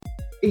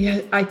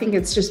yeah, I think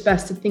it's just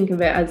best to think of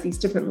it as these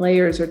different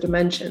layers or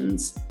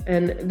dimensions.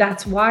 And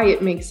that's why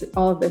it makes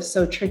all of this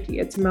so tricky.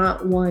 It's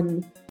not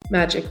one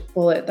magic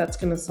bullet that's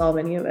going to solve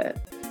any of it.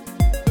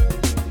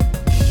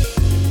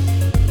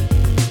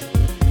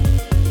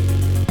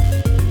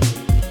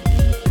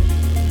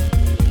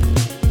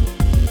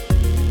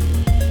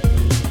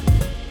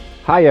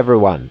 Hi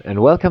everyone, and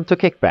welcome to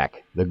Kickback,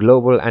 the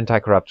global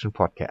anti-corruption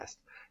podcast.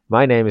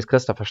 My name is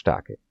Christopher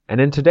Starke,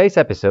 and in today's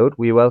episode,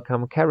 we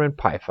welcome Caryn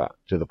Peiffer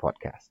to the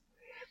podcast.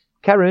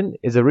 Caryn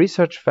is a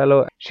research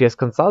fellow. She has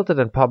consulted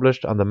and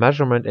published on the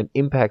measurement and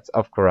impacts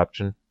of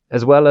corruption,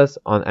 as well as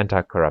on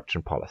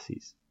anti-corruption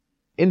policies.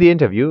 In the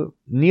interview,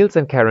 Niels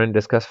and Caryn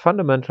discuss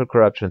fundamental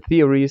corruption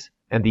theories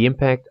and the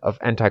impact of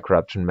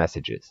anti-corruption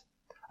messages.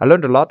 I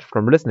learned a lot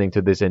from listening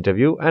to this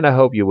interview, and I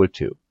hope you will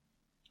too.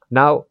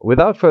 Now,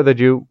 without further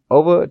ado,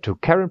 over to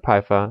Caryn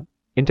Peiffer,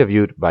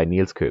 interviewed by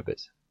Niels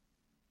Köbis.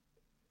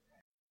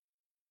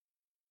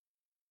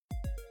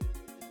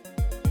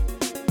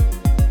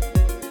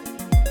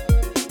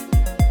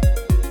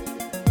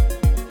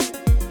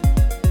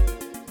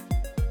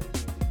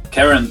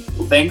 Caryn,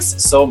 thanks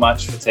so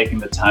much for taking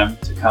the time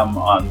to come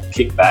on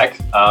Kickback.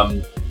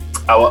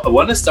 I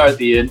want to start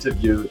the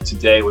interview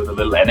today with a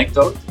little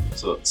anecdote.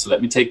 So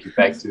let me take you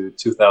back to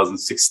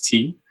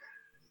 2016.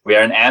 We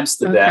are in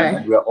Amsterdam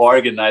and we are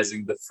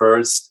organizing the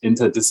first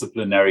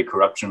interdisciplinary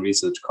corruption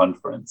research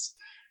conference.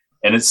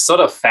 And it's sort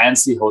of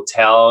fancy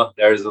hotel.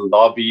 There's a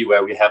lobby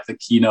where we have the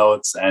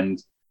keynotes, and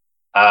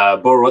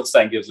Bo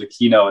Rothstein gives a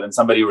keynote and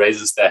somebody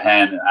raises their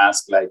hand and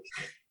asks, like,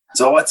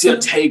 so what's your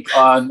take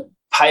on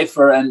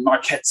Peiffer and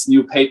Marquette's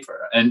new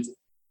paper? And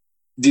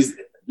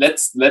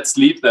let's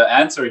leave the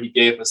answer he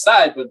gave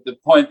aside. But the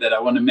point that I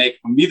want to make,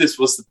 for me, this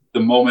was the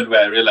moment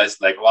where I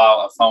realized, like,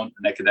 wow, I found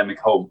an academic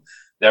home.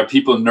 There are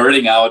people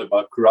nerding out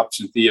about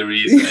corruption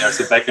theories, and there's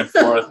a back and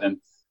forth. And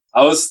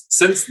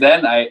since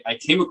then, I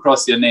came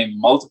across your name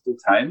multiple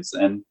times,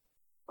 and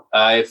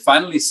I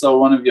finally saw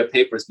one of your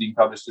papers being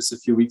published just a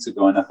few weeks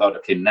ago. And I thought,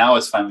 okay, now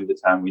is finally the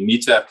time. We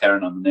need to have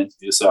Caryn on an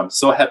interview. So I'm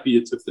so happy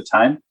you took the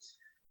time.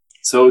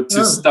 So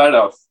to start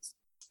off,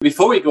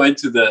 before we go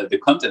into the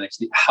content,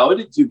 actually, how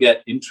did you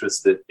get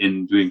interested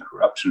in doing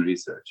corruption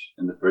research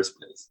in the first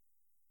place?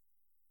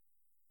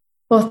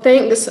 Well,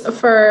 thanks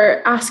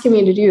for asking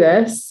me to do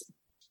this.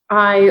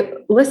 I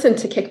listen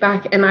to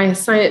Kickback and I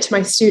assign it to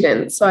my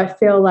students. So I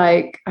feel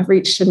like I've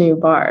reached a new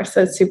bar.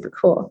 So it's super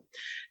cool.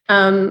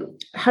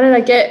 How did I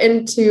get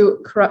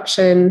into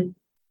corruption?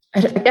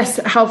 I guess,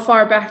 how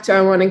far back do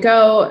I want to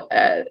go?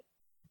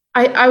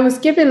 I was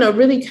given a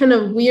really kind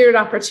of weird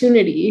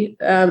opportunity.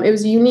 It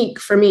was unique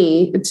for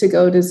me to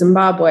go to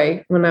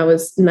Zimbabwe when I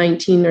was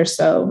 19 or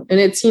so. And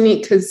it's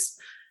unique because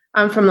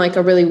I'm from like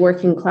a really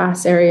working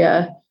class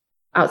area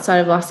outside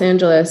of Los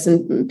Angeles,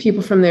 and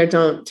people from there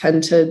don't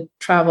tend to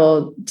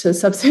travel to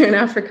sub-Saharan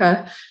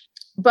Africa.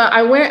 But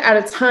I went at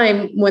a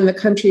time when the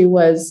country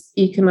was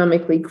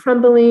economically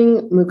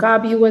crumbling.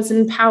 Mugabe was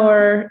in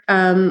power.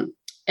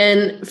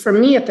 And for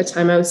me at the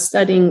time, I was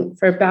studying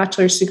for a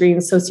bachelor's degree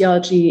in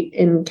sociology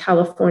in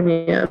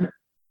California.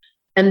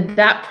 And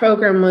that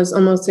program was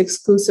almost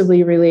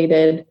exclusively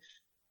related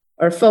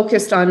or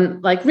focused on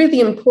like really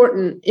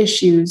important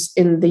issues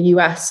in the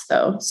US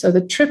though. So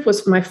the trip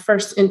was my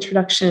first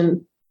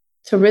introduction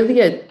to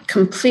really a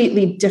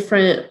completely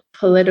different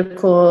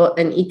political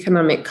and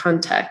economic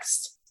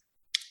context.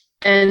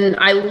 And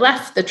I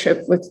left the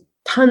trip with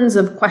tons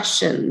of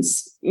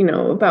questions,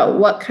 about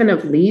what kind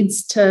of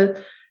leads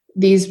to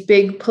these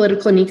big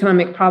political and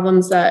economic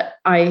problems that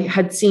I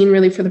had seen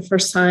really for the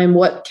first time.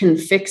 What can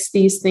fix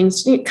these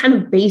things? Kind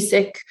of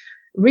basic,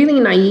 really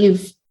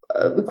naive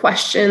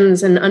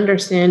questions and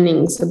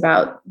understandings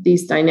about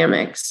these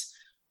dynamics.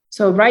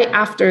 So right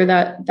after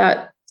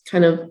that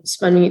kind of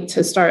spun me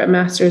to start a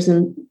master's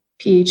and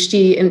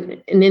PhD.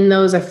 And in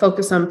those, I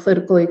focus on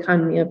political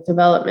economy of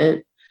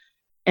development.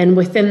 And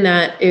within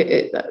that,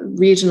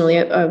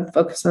 regionally, I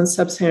focus on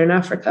sub-Saharan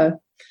Africa.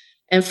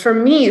 And for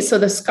me, so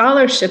the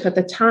scholarship at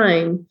the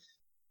time,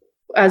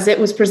 as it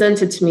was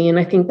presented to me, and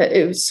I think that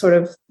it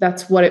was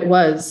that's what it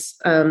was.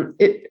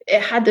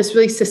 It had this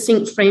really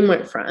succinct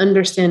framework for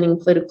understanding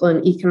political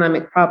and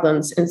economic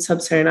problems in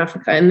sub-Saharan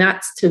Africa. And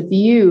that's to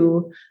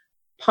view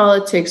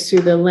politics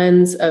through the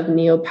lens of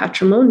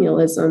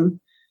neo-patrimonialism.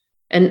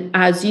 And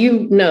as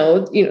you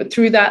know,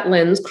 through that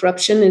lens,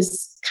 corruption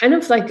is kind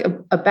of like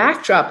a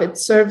backdrop. It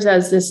serves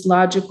as this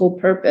logical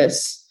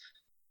purpose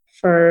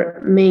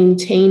for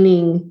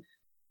maintaining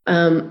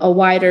a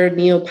wider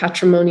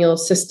neo-patrimonial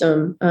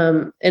system.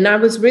 And I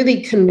was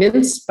really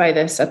convinced by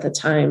this at the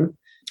time.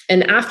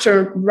 And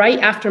right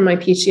after my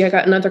PhD, I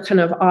got another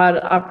kind of odd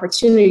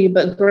opportunity,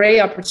 but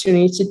great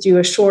opportunity to do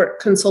a short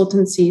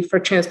consultancy for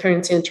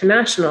Transparency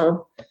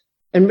International.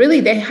 And really,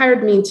 they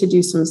hired me to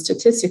do some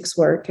statistics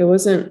work. It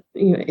wasn't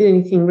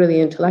anything really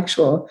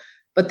intellectual.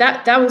 But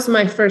that was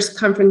my first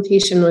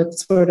confrontation with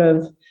sort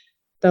of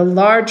the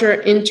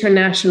larger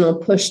international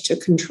push to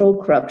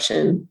control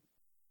corruption.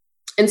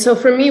 And so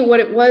for me, what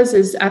it was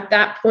is at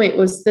that point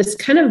was this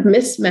kind of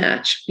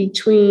mismatch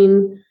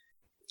between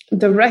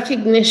the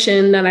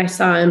recognition that I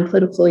saw in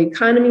political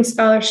economy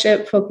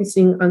scholarship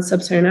focusing on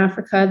sub-Saharan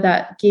Africa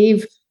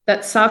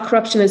that saw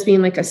corruption as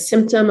being like a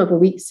symptom of a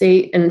weak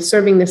state and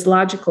serving this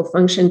logical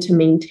function to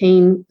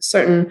maintain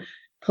certain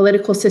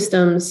political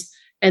systems.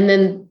 And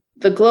then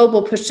the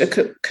global push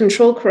to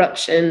control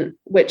corruption,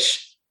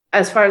 which,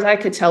 as far as I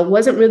could tell,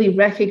 wasn't really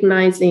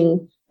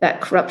recognizing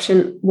that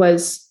corruption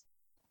was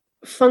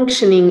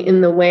functioning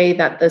in the way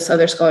that this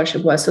other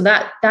scholarship was. So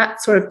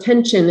that sort of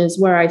tension is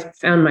where I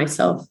found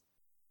myself.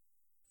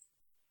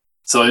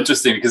 So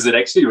interesting, because it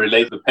actually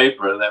relates to the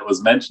paper that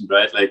was mentioned,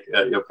 right? Like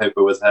your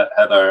paper was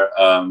Heather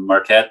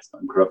Marquette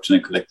on corruption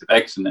and collective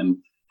action. And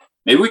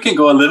maybe we can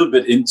go a little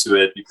bit into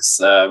it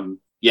because,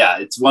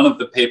 it's one of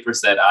the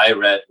papers that I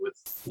read with,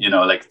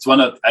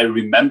 I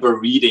remember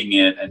reading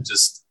it and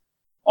just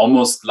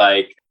almost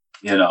like,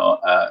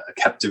 a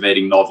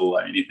captivating novel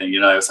or anything.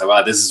 I was like,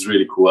 wow, this is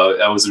really cool.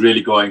 I was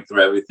really going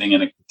through everything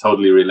and I could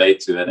totally relate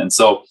to it. And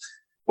so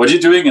what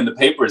you're doing in the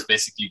paper is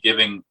basically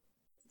giving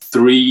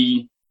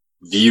 3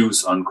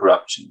 views on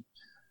corruption,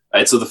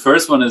 right? So the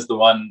first one is the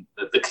one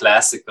that the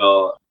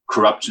classical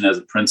corruption as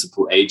a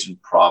principal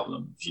agent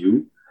problem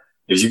view.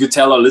 If you could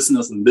tell our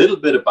listeners a little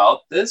bit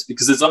about this,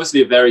 because it's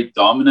obviously a very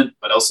dominant,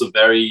 but also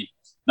very,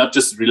 not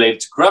just related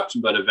to corruption,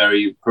 but a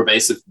very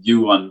pervasive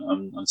view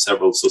on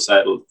several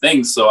societal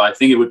things. So I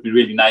think it would be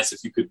really nice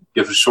if you could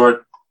give a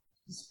short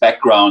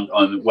background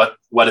on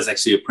what is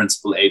actually a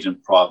principal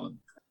agent problem.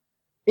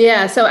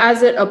 Yeah, so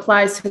as it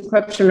applies to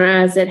corruption, or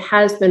as it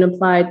has been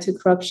applied to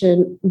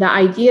corruption, the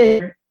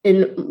idea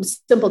in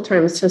simple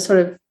terms to sort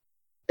of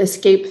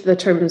escape the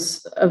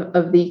terms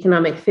of the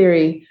economic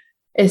theory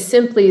is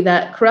simply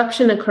that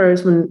corruption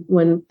occurs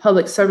when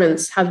public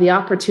servants have the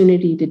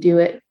opportunity to do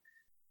it.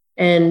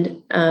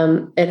 And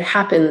it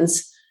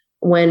happens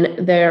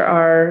when there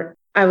are,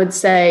 I would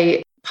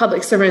say,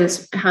 public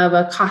servants have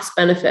a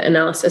cost-benefit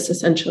analysis,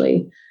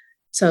 essentially.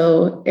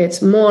 So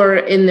it's more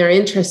in their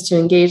interest to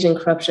engage in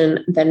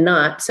corruption than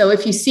not. So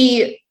if you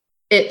see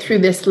it through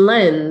this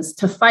lens,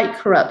 to fight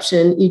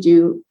corruption, you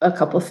do a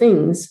couple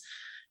things.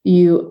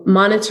 You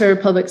monitor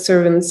public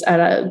servants at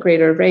a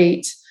greater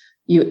rate.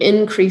 You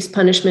increase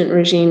punishment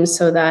regimes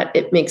so that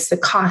it makes the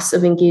cost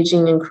of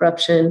engaging in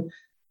corruption,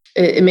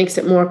 it makes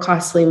it more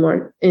costly,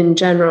 more in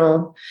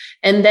general.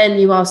 And then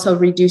you also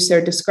reduce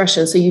their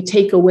discretion. So you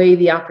take away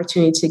the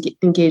opportunity to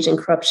engage in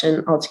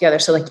corruption altogether.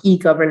 So like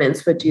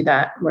e-governance would do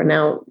that, where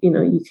now,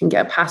 you can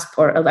get a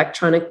passport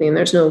electronically and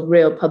there's no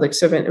real public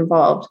servant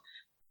involved.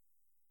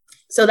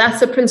 So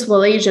that's the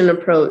principal agent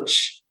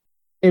approach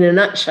in a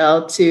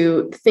nutshell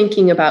to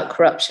thinking about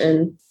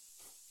corruption.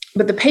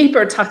 But the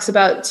paper talks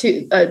about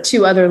two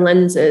other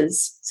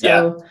lenses.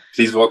 So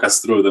please walk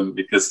us through them,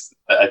 because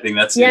I think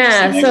that's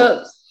interesting.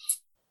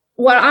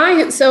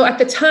 So at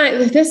the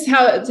time, this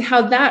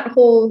how that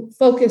whole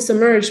focus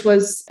emerged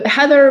was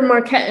Heather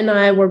Marquette and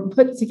I were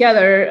put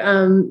together.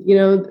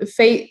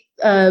 Fate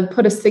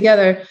put us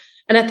together,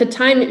 and at the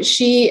time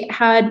she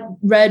had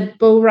read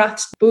Bo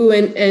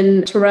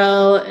and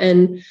Terrell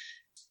and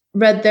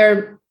read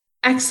their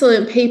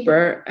excellent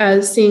paper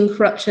as seeing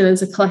corruption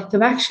as a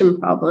collective action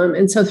problem.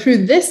 And so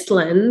through this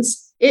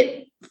lens,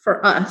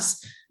 for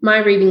us, my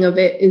reading of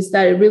it is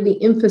that it really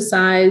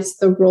emphasized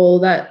the role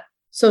that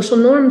social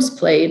norms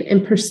played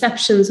and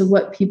perceptions of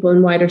what people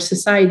in wider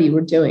society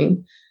were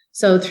doing.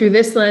 So through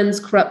this lens,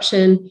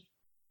 corruption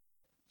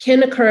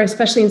can occur,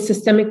 especially in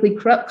systemically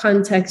corrupt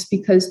contexts,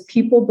 because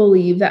people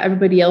believe that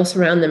everybody else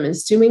around them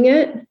is doing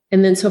it.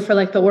 And then so for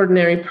like the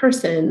ordinary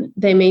person,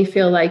 they may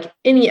feel like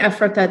any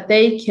effort that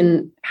they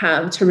can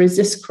have to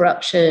resist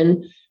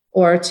corruption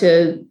or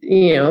to,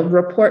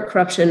 report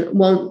corruption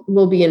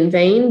will be in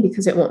vain,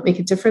 because it won't make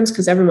a difference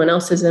because everyone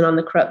else is in on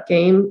the corrupt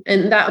game.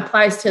 And that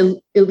applies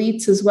to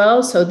elites as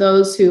well. So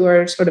those who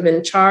are sort of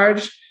in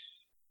charge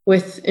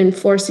with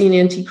enforcing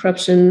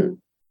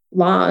anti-corruption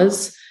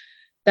laws,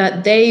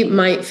 that they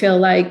might feel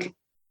like,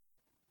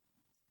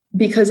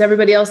 because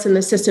everybody else in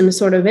the system is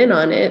sort of in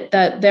on it,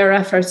 that their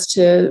efforts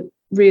to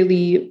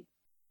really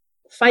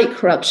fight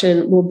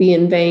corruption will be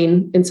in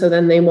vain. And so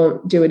then they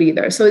won't do it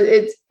either. So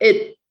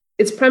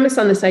it's premised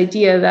on this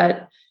idea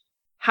that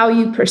how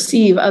you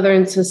perceive other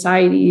in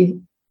society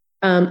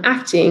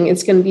acting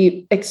is going to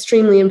be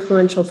extremely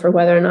influential for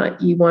whether or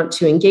not you want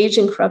to engage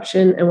in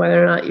corruption and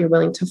whether or not you're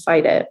willing to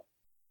fight it.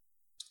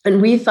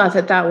 And we thought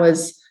that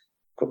was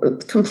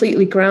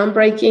completely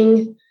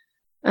groundbreaking.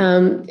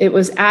 It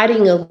was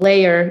adding a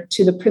layer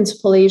to the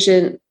principal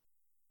agent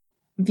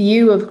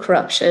view of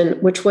corruption,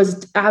 which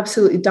was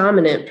absolutely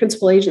dominant.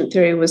 Principal agent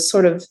theory was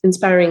sort of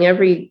inspiring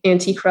every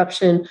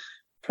anti-corruption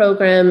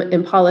program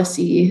and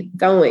policy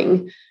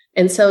going.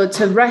 And so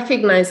to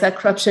recognize that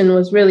corruption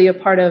was really a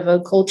part of a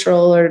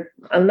cultural, or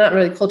not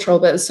really cultural,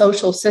 but a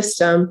social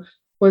system,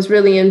 was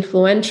really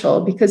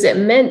influential, because it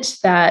meant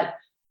that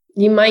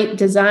you might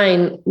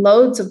design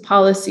loads of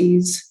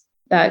policies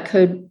that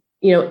could,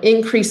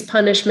 increase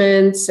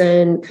punishments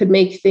and could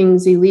make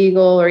things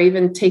illegal or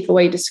even take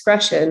away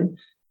discretion.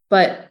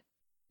 But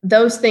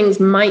those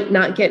things might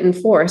not get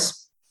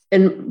enforced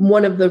And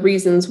one of the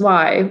reasons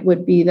why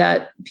would be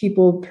that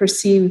people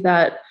perceive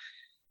that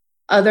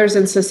others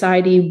in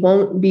society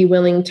won't be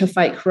willing to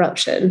fight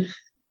corruption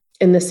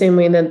in the same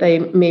way that they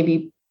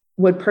maybe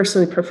would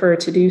personally prefer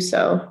to do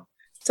so.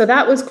 So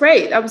that was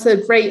great. That was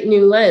a great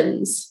new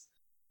lens.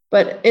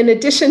 But in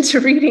addition to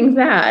reading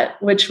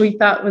that, which we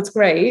thought was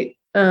great,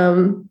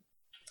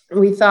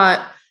 we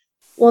thought,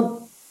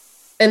 well,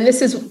 and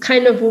this is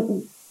kind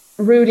of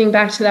rooting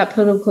back to that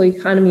political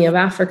economy of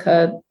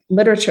Africa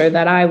literature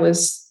that I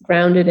was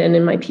grounded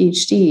in my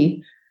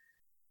PhD.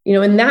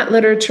 In that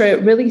literature,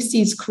 it really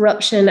sees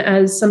corruption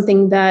as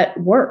something that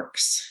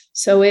works.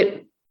 So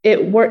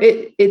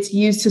it's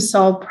used to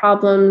solve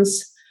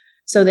problems.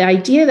 So the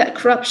idea that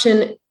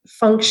corruption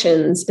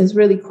functions is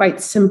really quite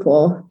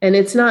simple. And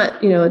it's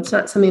not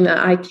something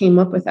that I came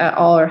up with at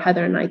all, or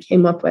Heather and I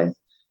came up with.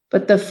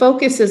 But the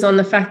focus is on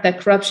the fact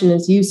that corruption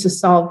is used to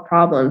solve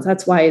problems.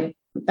 That's why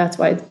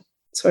it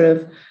sort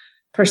of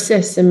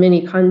persists in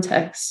many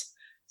contexts.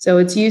 So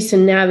it's used to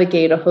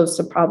navigate a host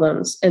of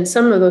problems. And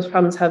some of those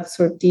problems have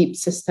sort of deep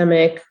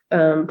systemic,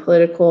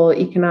 political,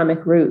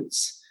 economic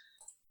roots.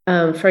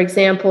 For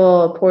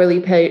example, a poorly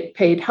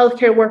paid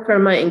healthcare worker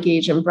might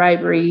engage in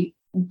bribery,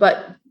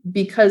 but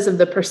because of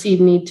the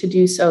perceived need to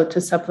do so to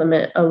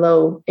supplement a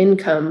low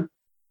income.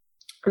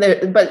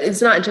 But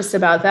it's not just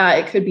about that.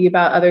 It could be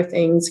about other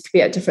things. It could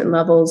be at different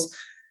levels.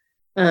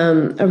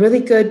 A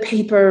really good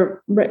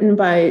paper written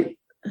by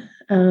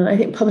I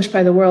think published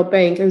by the World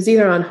Bank. It was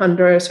either on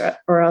Honduras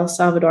or El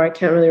Salvador. I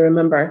can't really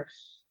remember.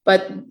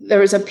 But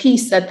there was a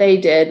piece that they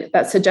did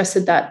that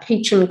suggested that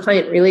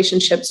patron-client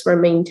relationships were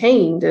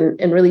maintained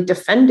and really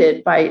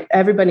defended by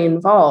everybody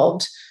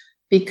involved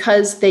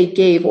because they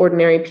gave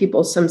ordinary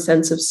people some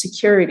sense of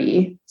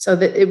security. So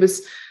that it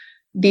was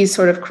these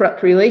sort of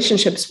corrupt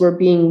relationships were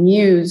being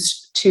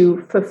used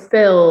to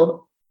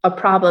fulfill a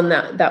problem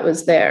that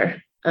was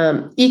there.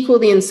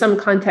 Equally, in some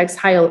contexts,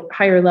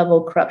 higher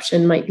level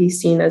corruption might be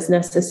seen as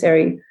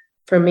necessary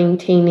for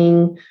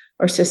maintaining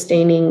or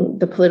sustaining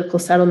the political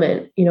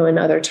settlement, in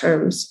other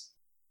terms.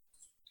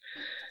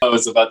 I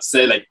was about to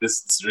say,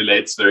 this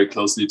relates very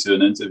closely to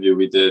an interview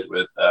we did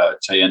with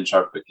Cheyenne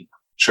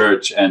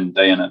Church and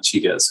Diana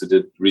Chigas, who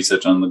did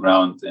research on the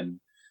ground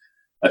in,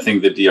 I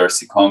think, the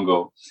DRC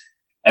Congo.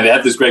 And they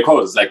had this great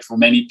quote. It's like, for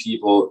many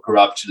people,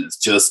 corruption is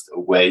just a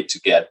way to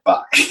get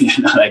by.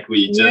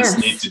 We just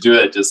need to do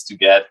it just to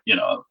get,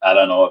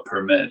 a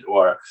permit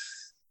or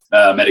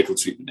medical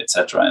treatment,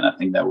 etc. And I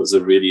think that was a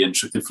really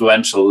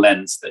influential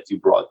lens that you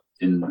brought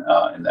in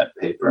that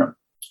paper.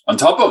 On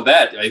top of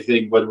that, I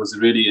think what was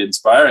really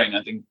inspiring,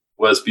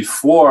 was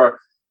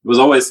before it was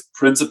always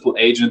principal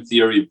agent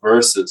theory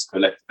versus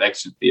collective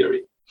action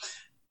theory,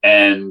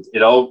 and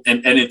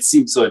it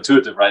seems so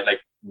intuitive, right?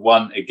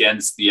 One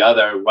against the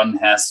other, one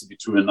has to be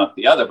true and not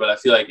the other. But I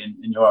feel like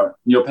in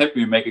your paper,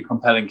 you make a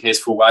compelling case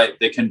for why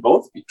they can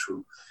both be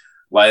true,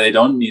 why they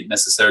don't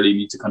necessarily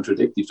need to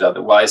contradict each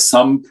other, why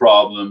some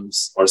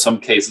problems or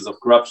some cases of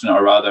corruption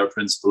are rather a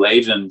principal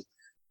agent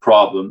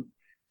problem,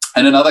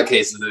 and in other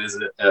cases, it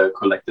is a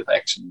collective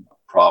action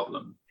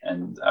problem.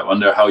 And I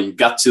wonder how you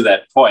got to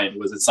that point.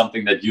 Was it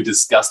something that you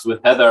discussed with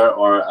Heather,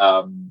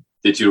 or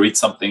did you read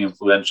something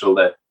influential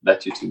that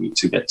led you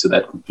to get to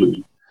that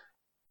conclusion?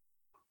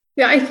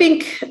 Yeah, I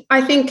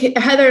think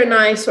Heather and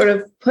I sort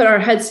of put our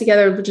heads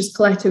together with just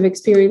collective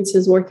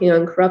experiences working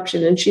on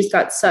corruption, and she's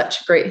got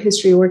such great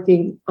history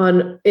working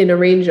in a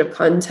range of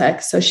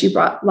contexts. So she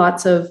brought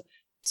lots of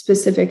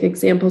specific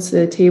examples to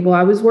the table.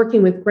 I was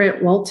working with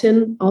Grant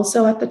Walton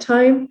also at the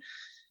time,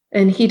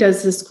 and he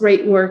does this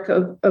great work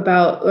at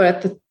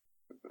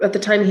the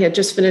time he had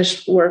just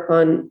finished work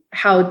on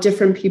how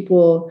different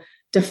people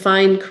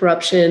define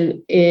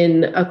corruption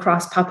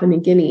across Papua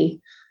New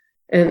Guinea.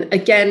 And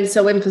again,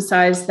 so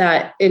emphasized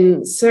that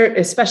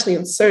especially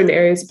in certain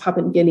areas of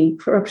Papua New Guinea,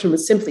 corruption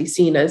was simply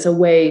seen as a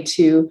way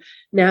to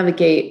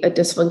navigate a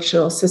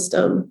dysfunctional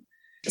system.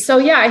 So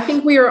yeah, I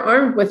think we were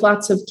armed with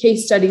lots of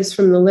case studies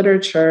from the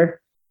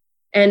literature.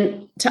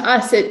 And to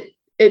us,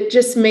 it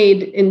just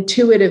made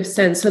intuitive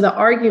sense. So the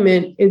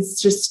argument is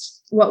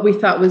just what we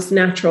thought was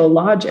natural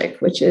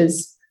logic, which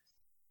is,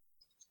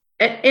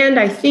 and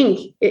I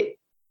think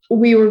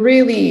we were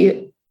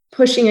really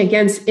pushing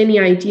against any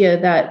idea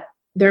that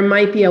there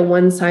might be a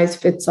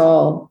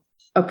one-size-fits-all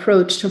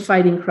approach to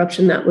fighting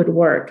corruption that would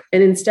work.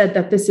 And instead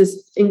that this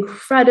is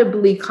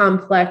incredibly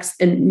complex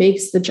and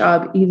makes the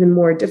job even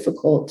more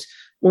difficult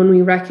when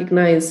we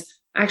recognize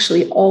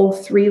actually all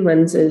three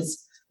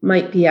lenses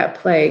might be at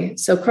play.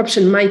 So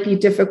corruption might be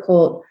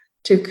difficult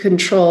to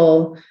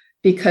control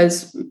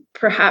because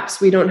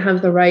perhaps we don't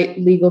have the right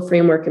legal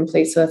framework in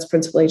place. So that's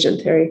principal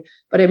agent theory.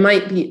 But it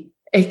might be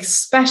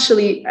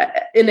especially,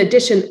 in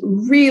addition,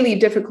 really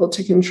difficult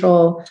to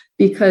control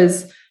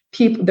because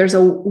there's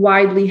a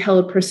widely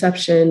held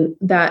perception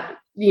that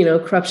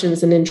corruption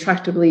is an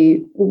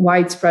intractably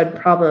widespread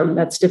problem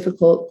that's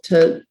difficult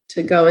to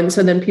go. And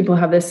so then people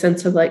have this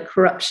sense of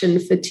corruption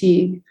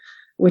fatigue,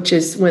 which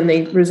is when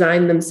they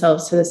resign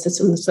themselves to the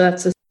system. So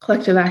that's a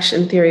collective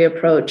action theory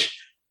approach.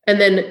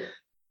 And then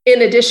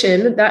in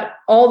addition, that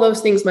all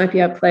those things might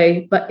be at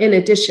play, but in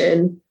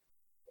addition,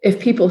 if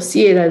people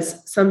see it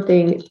as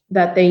something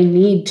that they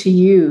need to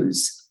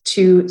use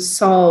to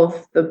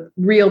solve the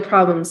real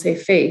problems they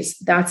face,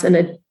 that's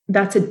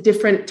a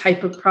different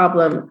type of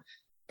problem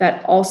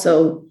that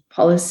also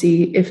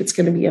policy, if it's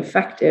going to be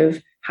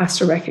effective, has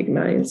to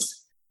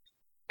recognize.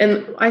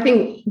 And I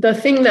think the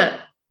thing that,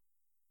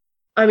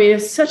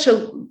 it's such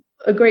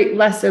a great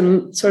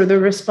lesson, sort of the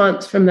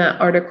response from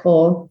that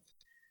article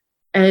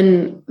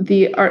and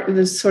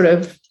the sort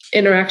of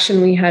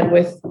interaction we had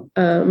with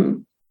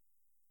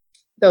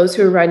those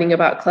who are writing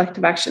about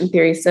collective action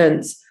theory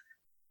since.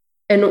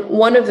 And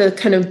one of the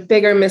kind of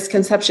bigger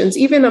misconceptions,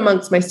 even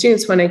amongst my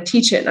students when I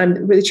teach it, and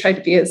I'm really trying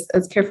to be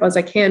as careful as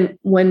I can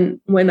when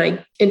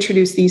I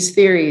introduce these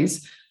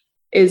theories,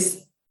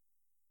 is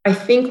I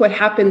think what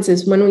happens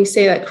is when we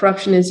say that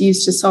corruption is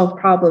used to solve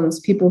problems,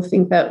 people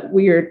think that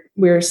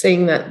we're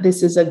saying that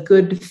this is a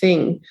good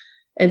thing.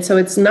 And so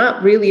it's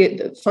not really,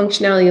 the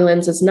functionality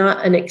lens is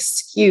not an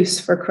excuse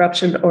for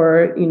corruption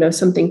or,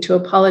 something to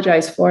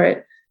apologize for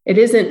it. It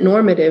isn't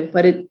normative,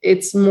 but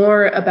it's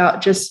more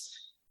about just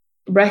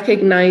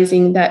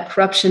recognizing that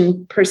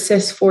corruption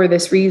persists for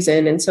this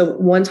reason. And so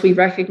once we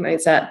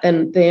recognize that,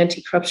 then the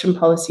anti-corruption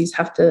policies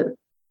have to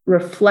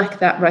reflect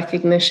that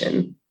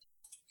recognition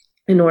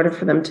in order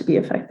for them to be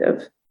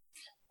effective.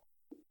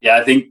 Yeah,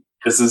 I think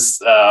this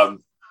is,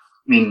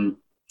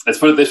 let's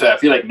put it this way. I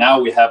feel like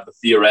now we have the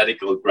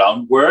theoretical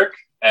groundwork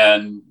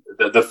and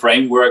the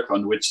framework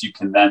on which you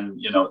can then,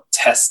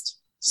 test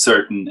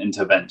certain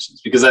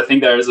interventions. Because I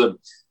think there is a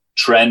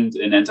trend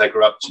in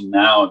anti-corruption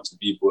now to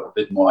be a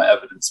bit more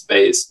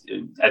evidence-based.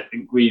 I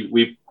think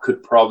we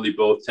could probably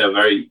both tell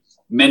very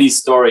many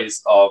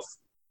stories of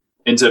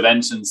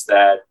interventions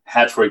that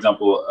had, for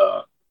example,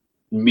 a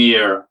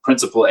mere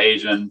principal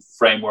agent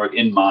framework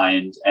in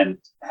mind and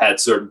had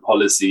certain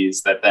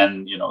policies that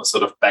then,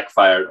 sort of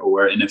backfired or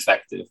were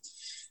ineffective.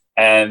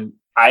 And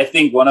I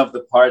think one of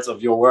the parts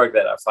of your work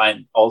that I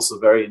find also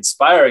very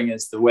inspiring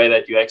is the way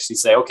that you actually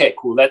say, okay,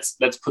 cool, let's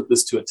put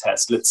this to a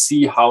test. Let's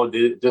see how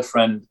the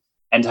different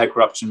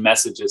anti-corruption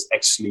messages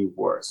actually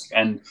work.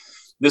 And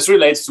this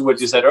relates to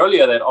what you said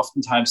earlier, that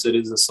oftentimes it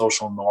is a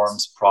social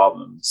norms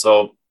problem.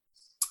 So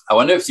I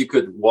wonder if you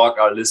could walk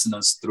our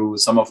listeners through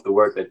some of the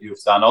work that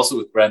you've done, also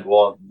with Brent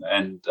Walton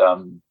and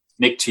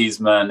Nick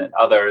Cheeseman and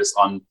others,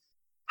 on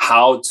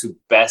how to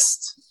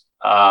best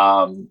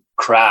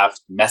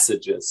craft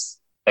messages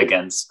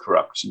against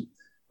corruption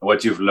and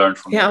what you've learned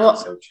from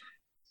research.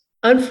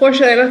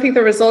 Unfortunately, I don't think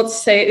the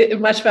results say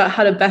much about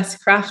how to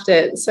best craft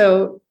it.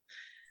 So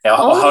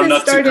how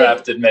not to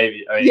craft it,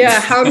 maybe.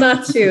 How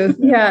not to.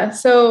 Yeah.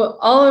 So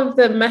all of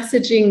the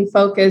messaging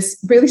focus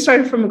really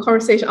started from a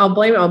conversation. I'll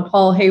blame it on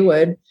Paul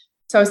Haywood.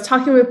 So I was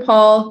talking with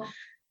Paul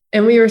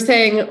and we were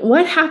saying,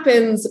 what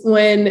happens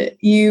when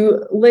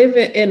you live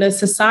in a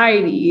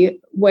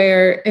society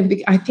where,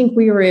 and I think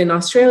we were in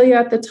Australia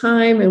at the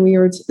time, and we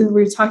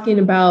were talking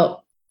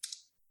about,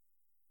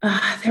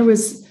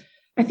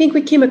 I think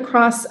we came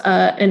across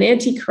an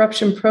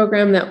anti-corruption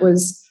program that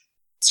was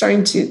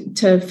starting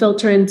to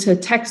filter into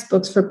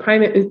textbooks for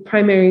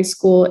primary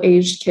school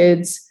aged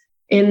kids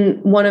in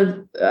one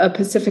of a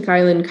Pacific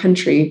Island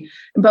country.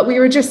 But we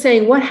were just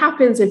saying, what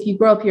happens if you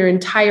grow up your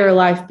entire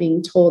life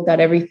being told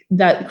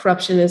that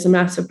corruption is a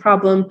massive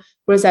problem?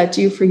 What does that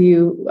do for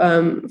you,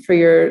 for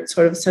your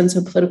sort of sense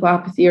of political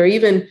apathy, or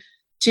even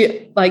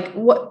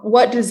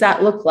what does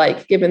that look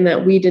like, given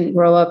that we didn't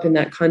grow up in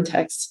that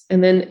context?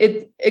 And then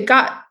it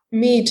got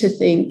me to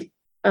think,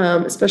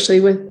 especially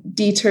with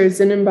Dieter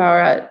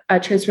Zinnenbauer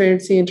at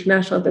Transparency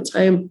International at the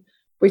time,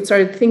 we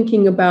started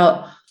thinking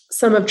about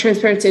some of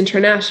Transparency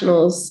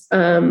International's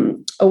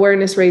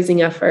awareness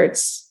raising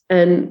efforts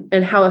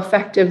and how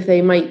effective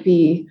they might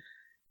be.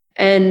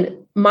 And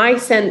my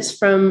sense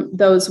from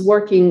those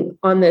working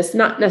on this,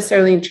 not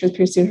necessarily in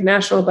Transparency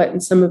International, but in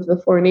some of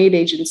the foreign aid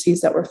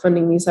agencies that were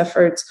funding these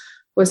efforts,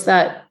 was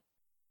that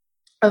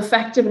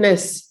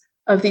effectiveness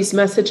of these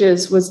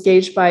messages was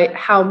gauged by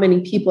how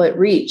many people it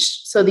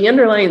reached. So the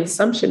underlying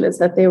assumption is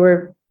that they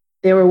were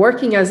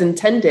working as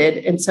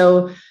intended, and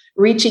so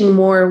reaching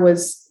more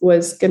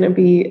was going to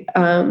be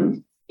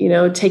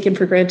taken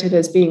for granted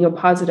as being a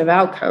positive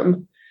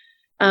outcome.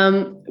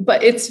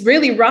 But it's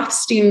really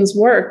Rothstein's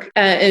work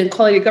and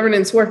quality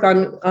governance work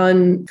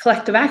on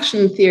collective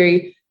action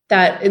theory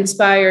that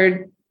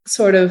inspired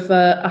sort of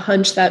a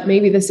hunch that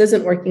maybe this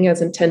isn't working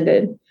as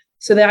intended.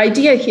 So the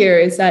idea here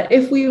is that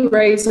if we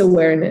raise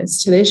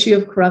awareness to the issue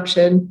of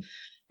corruption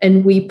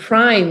and we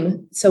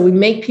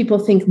make people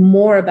think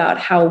more about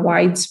how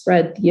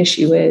widespread the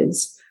issue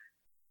is,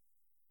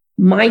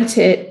 might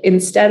it,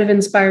 instead of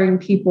inspiring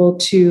people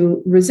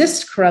to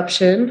resist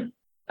corruption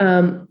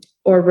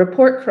or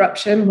report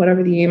corruption,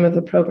 whatever the aim of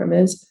the program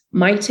is,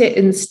 might it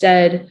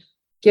instead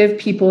give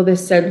people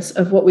this sense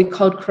of what we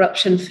called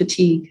corruption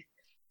fatigue?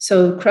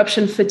 So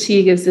corruption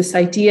fatigue is this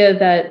idea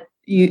that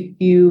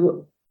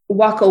you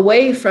walk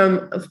away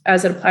from,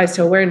 as it applies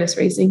to awareness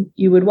raising,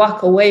 you would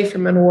walk away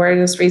from an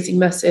awareness raising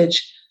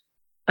message,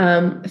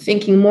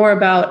 thinking more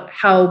about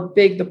how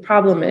big the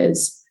problem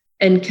is,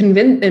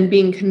 and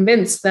being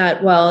convinced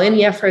that, well,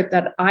 any effort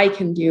that I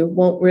can do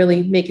won't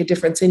really make a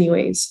difference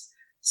anyways.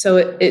 So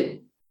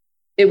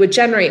it would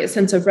generate a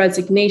sense of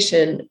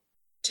resignation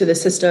to the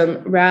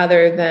system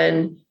rather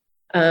than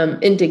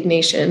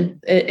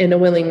indignation and a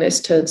willingness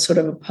to sort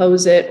of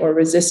oppose it or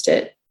resist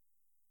it.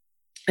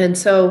 And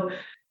so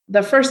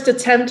the first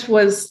attempt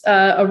was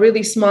a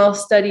really small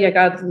study. I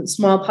got a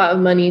small pot of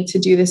money to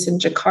do this in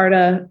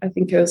Jakarta. I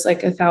think it was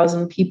like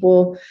 1,000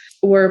 people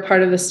were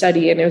part of the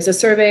study. And it was a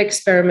survey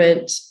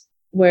experiment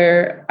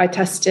where I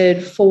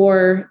tested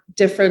 4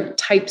 different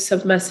types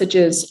of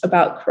messages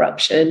about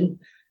corruption.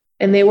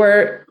 And they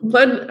were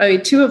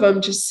 2 of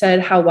them just said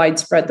how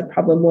widespread the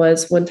problem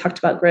was. One talked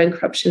about grand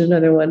corruption,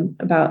 another one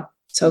about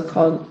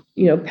so-called,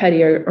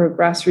 petty or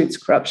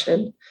grassroots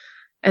corruption.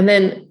 And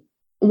then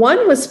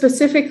one was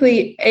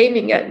specifically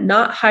aiming at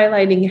not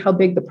highlighting how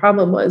big the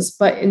problem was,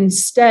 but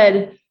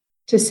instead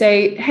to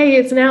say, hey,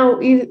 it's now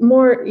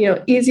more,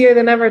 easier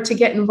than ever to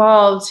get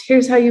involved.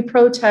 Here's how you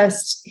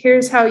protest.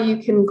 Here's how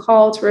you can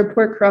call to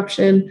report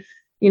corruption.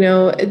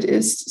 It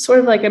is sort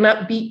of like an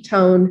upbeat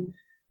tone.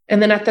 And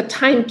then at the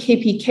time,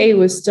 KPK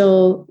was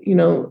still,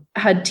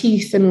 had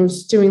teeth and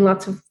was doing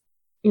lots of,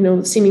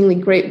 seemingly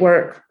great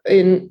work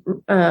in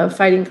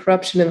fighting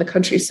corruption in the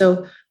country.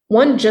 So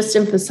one just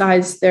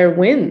emphasized their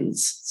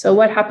wins. So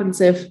what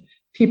happens if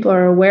people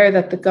are aware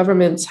that the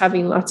government's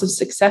having lots of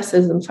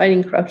successes in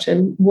fighting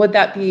corruption? Would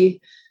that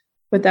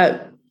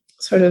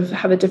sort of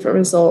have a different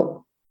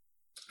result?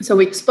 So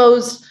we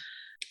exposed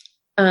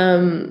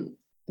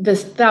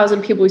this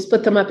 1,000 people. We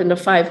split them up into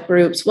 5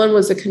 groups. One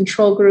was a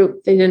control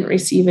group. They didn't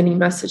receive any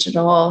message at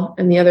all.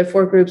 And the other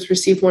 4 groups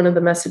received one of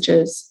the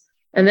messages.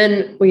 And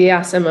then I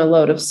asked them a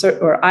load of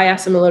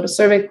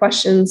survey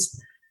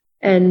questions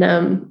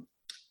and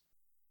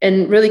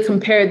really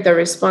compared their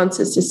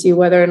responses to see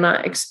whether or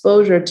not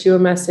exposure to a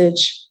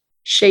message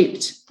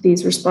shaped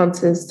these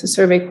responses to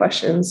survey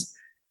questions.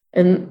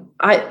 And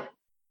I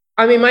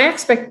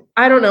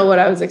don't know what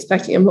I was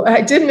expecting. And what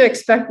I didn't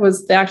expect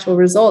was the actual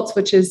results,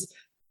 which is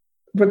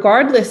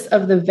regardless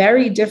of the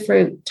very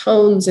different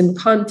tones and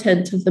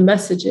content of the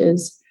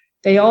messages,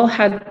 they all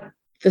had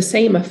the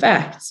same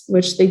effect,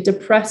 which they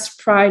depressed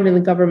pride in the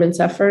government's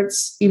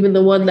efforts, even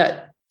the one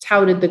that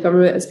touted the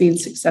government as being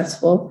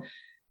successful.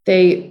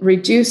 They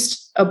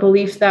reduced a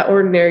belief that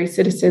ordinary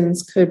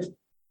citizens could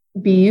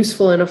be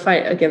useful in a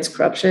fight against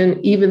corruption,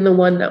 even the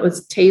one that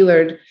was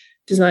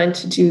designed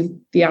to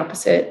do the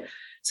opposite.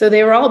 So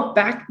they were all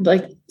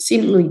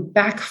seemingly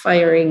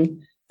backfiring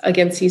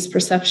against these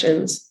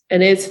perceptions.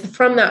 And it's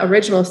from that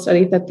original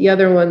study that the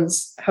other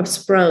ones have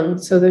sprung.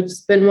 So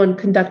there's been one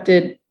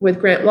conducted with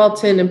Grant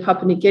Walton in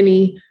Papua New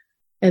Guinea,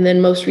 and then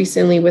most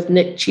recently with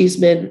Nick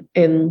Cheeseman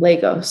in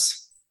Lagos.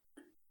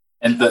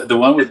 And the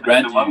one with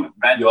Grant,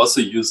 you also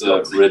use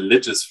a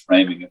religious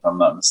framing, if I'm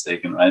not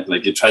mistaken, right?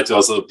 Like you try to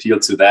also appeal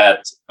to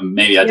that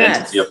maybe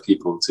identity of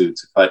people to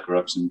fight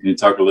corruption. Can you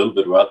talk a little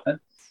bit about that?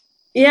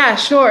 Yeah,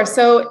 sure.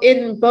 So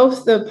in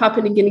both the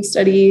Papua New Guinea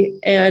study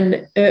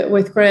and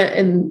with Grant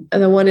and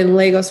the one in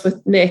Lagos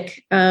with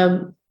Nick,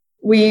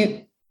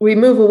 we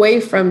move away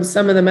from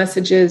some of the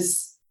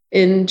messages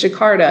in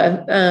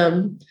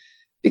Jakarta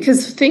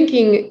because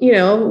thinking,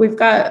 we've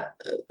got,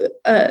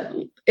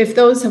 if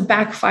those have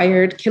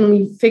backfired, can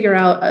we figure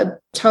out a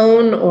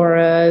tone or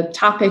a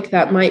topic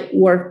that might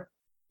work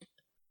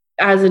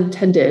as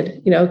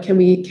intended? Can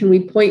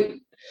we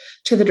point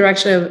to the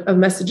direction of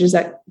messages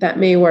that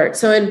may work?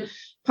 So in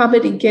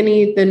Papua New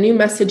Guinea, the new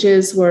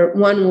messages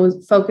one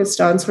was focused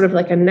on sort of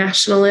like a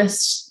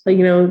nationalist,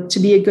 to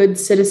be a good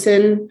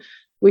citizen,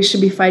 we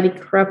should be fighting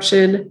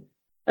corruption.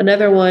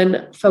 Another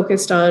one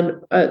focused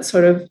on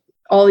sort of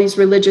all these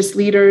religious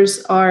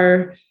leaders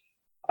are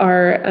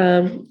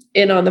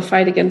in on the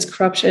fight against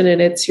corruption, and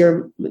it's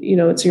your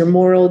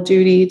moral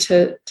duty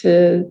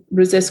to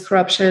resist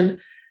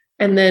corruption.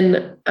 And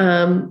then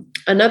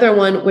another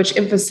one which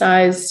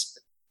emphasized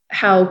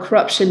how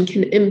corruption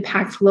can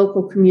impact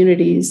local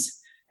communities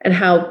and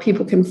how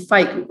people can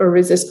fight or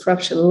resist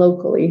corruption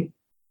locally.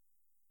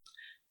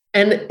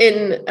 And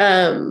in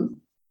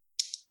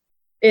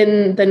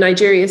the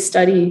Nigeria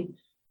study,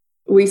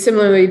 we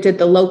similarly did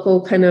the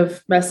local kind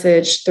of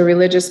message, the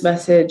religious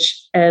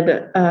message,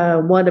 and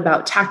one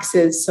about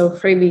taxes. So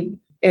framing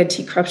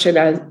anti-corruption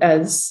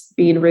as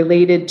being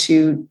related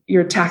to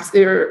your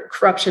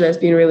corruption as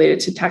being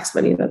related to tax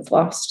money that's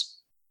lost.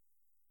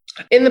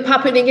 In the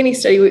Papua New Guinea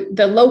study,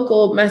 the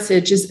local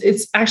message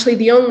it's actually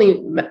the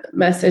only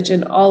message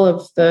in all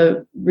of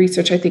the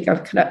research I think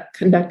I've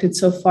conducted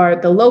so far.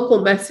 The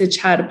local message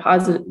had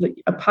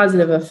a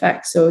positive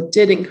effect. So it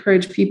did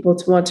encourage people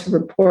to want to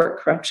report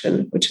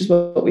corruption, which is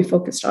what we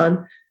focused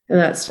on in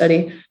that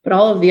study. But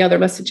all of the other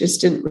messages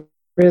didn't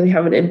really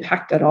have an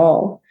impact at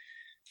all.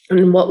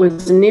 And what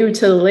was new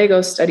to the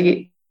Lagos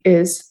study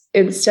is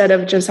instead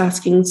of just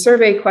asking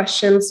survey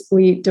questions,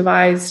 we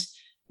devised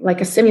like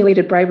a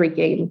simulated bribery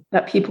game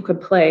that people could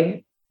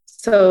play.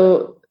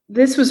 So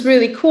this was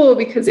really cool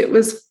because it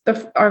was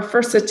our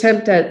first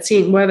attempt at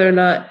seeing whether or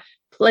not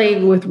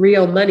playing with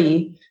real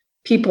money,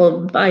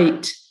 people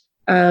might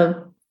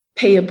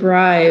pay a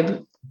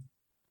bribe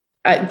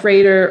at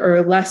greater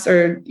or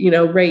lesser,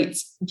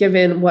 rates,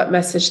 given what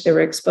message they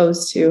were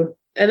exposed to.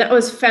 And that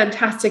was a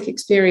fantastic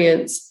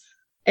experience.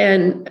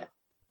 And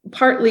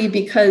partly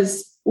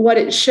because what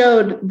it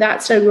showed,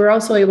 that study, we were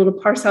also able to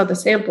parse out the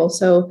sample.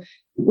 So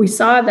we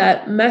saw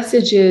that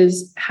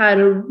messages had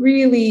a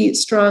really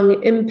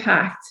strong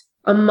impact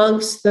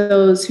amongst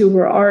those who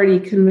were already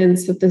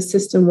convinced that the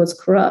system was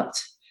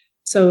corrupt.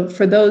 So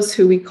for those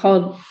who we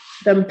called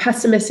them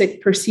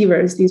pessimistic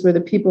perceivers, these were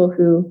the people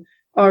who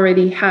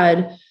already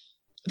had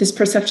this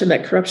perception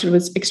that corruption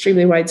was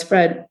extremely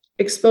widespread.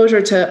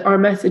 Exposure to our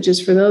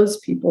messages for those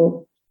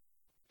people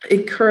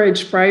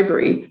encouraged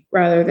bribery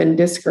rather than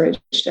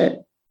discouraged it.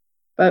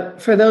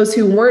 But for those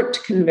who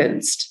weren't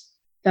convinced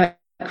that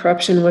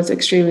corruption was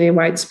extremely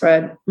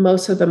widespread,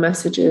 most of the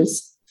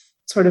messages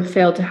sort of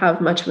failed to have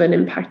much of an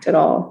impact at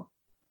all.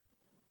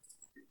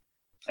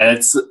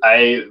 And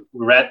I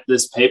read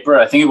this paper,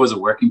 I think it was a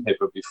working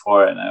paper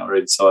before, and I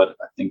already saw it,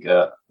 I think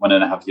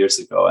 1.5 years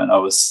ago. And I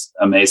was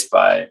amazed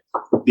by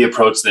the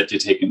approach that you're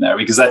taking there,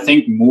 because I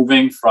think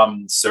moving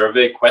from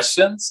survey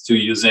questions to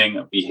using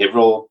a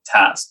behavioral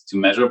task to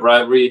measure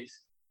bribery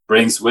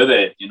brings with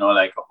it,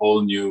 like a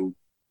whole new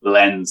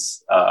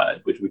lens,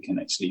 which we can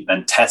actually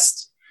then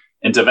test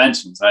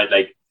interventions, right?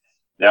 Like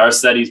there are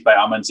studies by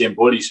Amanti and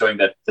Boli showing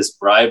that this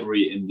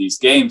bribery in these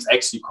games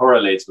actually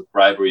correlates with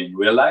bribery in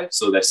real life.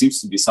 So there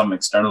seems to be some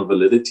external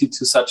validity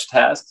to such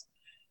tasks.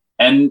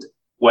 And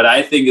what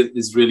I think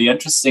is really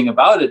interesting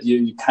about it,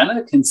 you kind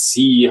of can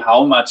see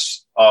how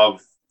much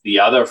of the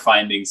other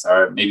findings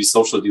are maybe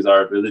social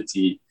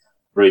desirability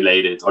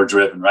related or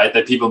driven, right?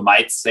 That people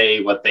might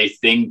say what they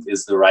think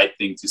is the right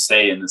thing to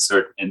say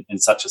in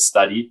such a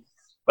study.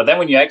 But then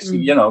when you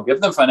actually, give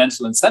them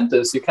financial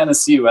incentives, you kind of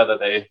see whether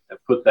they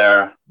put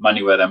their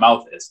money where their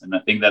mouth is. And I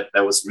think that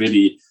was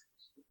really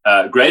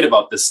great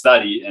about this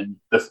study. And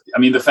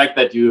the fact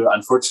that you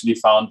unfortunately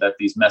found that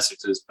these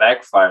messages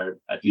backfired,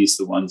 at least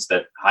the ones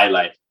that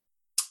highlight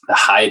the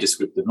high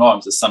descriptive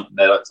norms, is something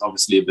that's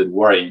obviously a bit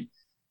worrying.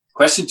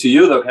 Question to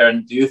you though,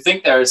 Caryn, do you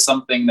think there is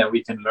something that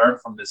we can learn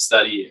from this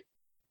study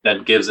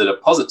that gives it a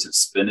positive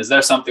spin? Is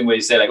there something where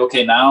you say like,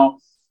 okay, now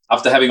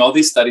after having all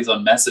these studies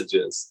on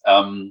messages,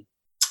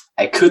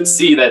 I could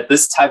see that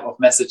this type of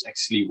message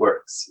actually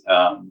works.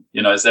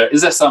 Is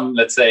there some,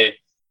 let's say,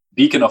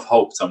 beacon of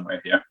hope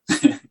somewhere here?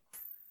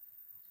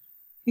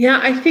 Yeah,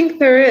 I think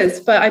there is,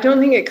 but I don't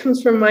think it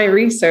comes from my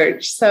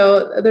research.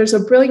 So there's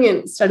a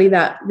brilliant study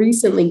that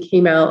recently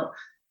came out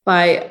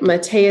by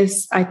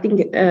Matthias, I think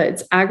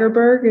it's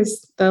Agerberg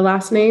is the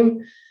last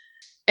name.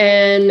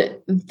 And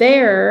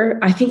there,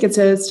 I think it's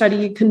a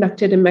study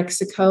conducted in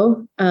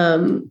Mexico.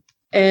 And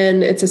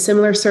it's a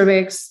similar survey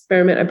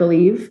experiment, I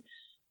believe.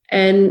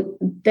 And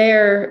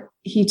there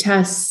he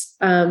tests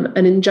an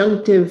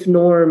injunctive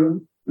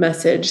norm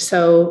message.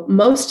 So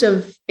most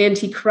of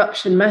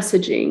anti-corruption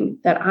messaging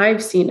that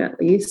I've seen, at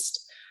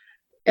least,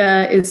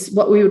 is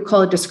what we would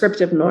call a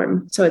descriptive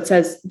norm. So it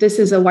says, this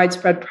is a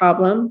widespread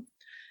problem,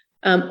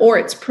 or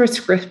it's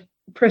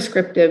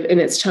prescriptive in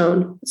its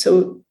tone.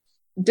 So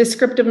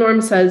descriptive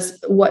norm says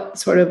what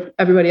sort of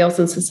everybody else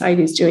in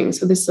society is doing.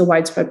 So this is a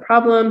widespread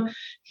problem.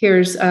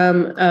 Here's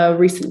a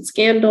recent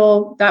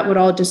scandal. That would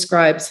all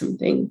describe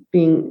something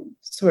being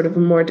sort of a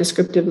more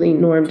descriptively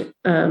normed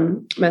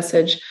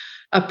message.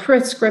 A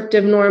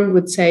prescriptive norm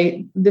would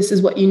say, this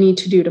is what you need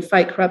to do to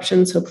fight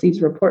corruption. So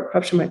please report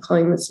corruption by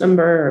calling this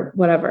number or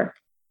whatever.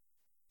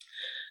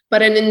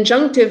 But an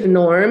injunctive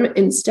norm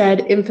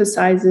instead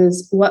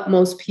emphasizes what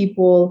most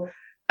people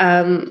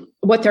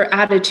what their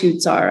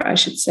attitudes are, I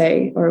should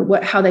say,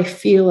 or how they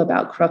feel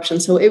about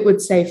corruption. So it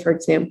would say, for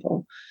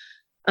example,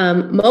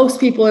 most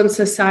people in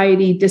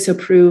society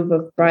disapprove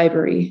of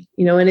bribery,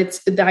 and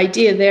it's the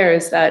idea there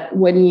is that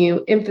when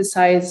you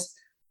emphasize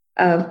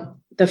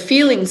the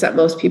feelings that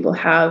most people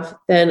have,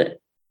 then,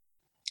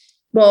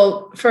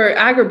 well, for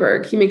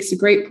Agerberg, he makes a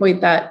great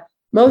point that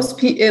most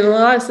people in a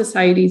lot of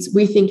societies,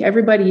 we think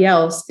everybody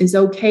else is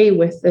okay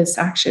with this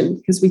action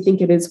because we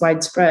think it is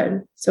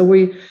widespread. So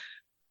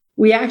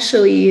we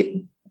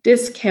actually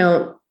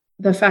discount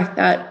the fact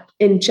that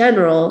in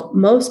general,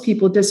 most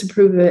people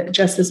disapprove of it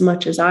just as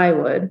much as I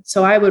would.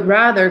 So I would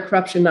rather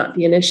corruption not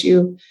be an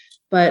issue,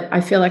 but I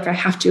feel like I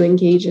have to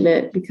engage in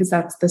it because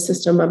that's the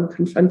system I'm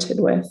confronted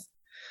with.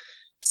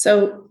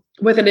 So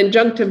with an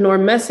injunctive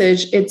norm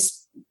message,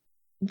 it's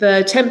the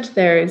attempt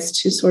there is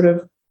to sort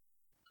of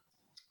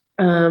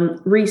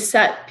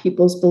reset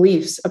people's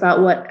beliefs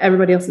about what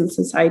everybody else in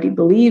society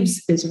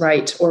believes is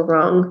right or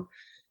wrong.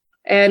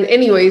 And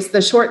anyways,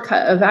 the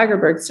shortcut of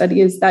Agerberg's study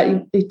is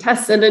that he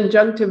tests an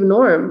injunctive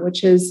norm,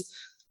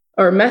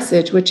 or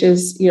message, which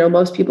is,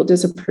 most people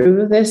disapprove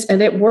of this,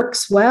 and it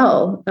works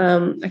well.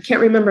 I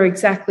can't remember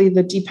exactly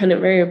the dependent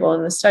variable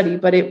in the study,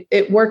 but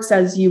it works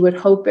as you would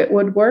hope it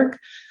would work.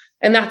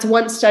 And that's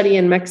one study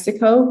in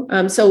Mexico.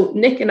 So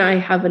Nick and I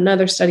have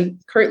another study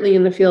currently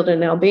in the field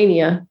in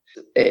Albania,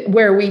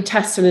 where we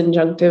test an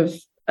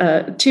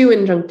two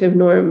injunctive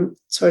norm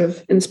sort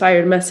of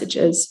inspired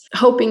messages,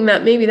 hoping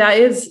that maybe that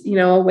is,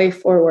 a way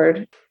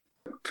forward.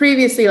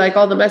 previously, like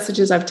all the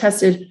messages I've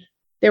tested,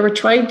 they were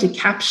trying to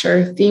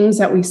capture themes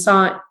that we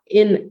saw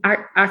in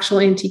actual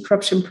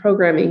anti-corruption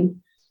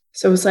programming.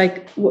 So it's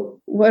like,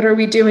 what are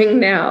we doing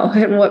now?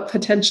 And what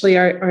potentially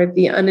are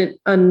the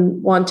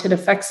unwanted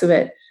effects of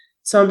it?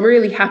 So I'm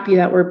really happy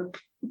that we're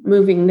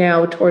moving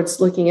now towards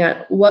looking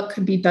at what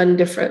could be done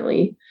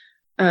differently.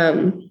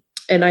 And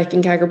I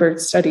think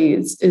Agerberg's study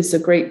is a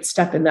great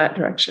step in that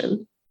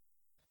direction.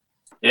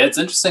 Yeah, it's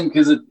interesting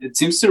because it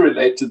seems to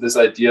relate to this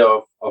idea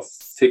of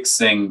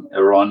fixing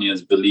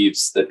erroneous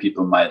beliefs that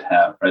people might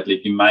have, right?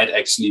 Like you might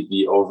actually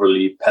be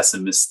overly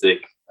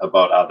pessimistic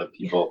about other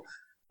people,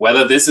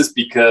 whether this is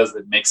because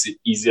it makes it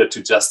easier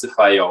to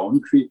justify your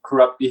own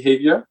corrupt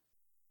behavior,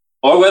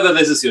 or whether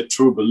this is your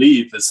true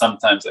belief is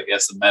sometimes, I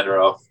guess, a matter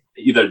of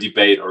either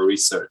debate or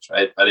research,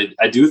 right? But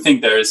I do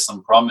think there is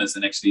some promise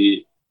in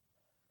actually,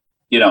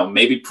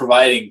 maybe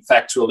providing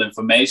factual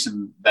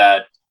information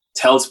that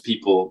tells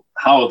people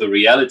how the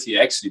reality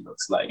actually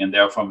looks like, and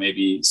therefore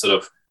maybe sort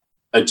of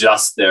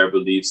adjust their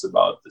beliefs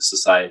about the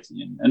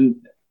society. And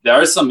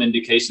there is some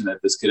indication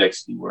that this could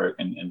actually work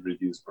and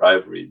reduce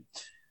bribery.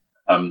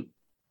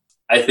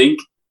 I think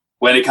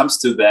when it comes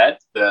to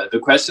that, the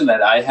question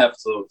that I have,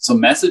 so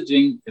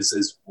messaging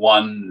is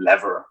one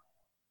lever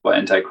for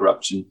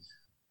anti-corruption.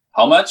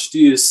 How much do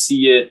you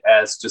see it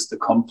as just a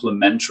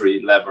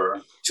complementary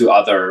lever to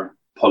other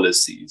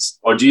policies?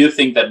 Or do you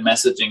think that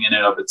messaging in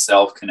and of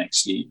itself can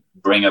actually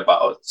bring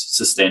about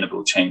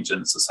sustainable change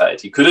in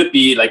society? Could it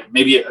be like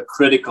maybe a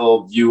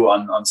critical view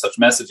on such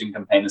messaging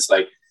campaigns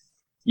like,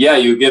 yeah,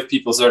 you give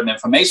people certain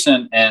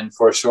information and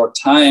for a short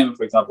time,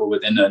 for example,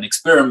 within an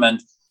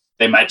experiment,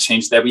 they might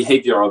change their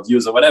behavior or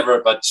views or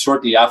whatever, but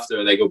shortly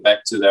after they go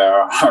back to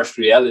their harsh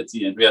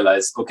reality and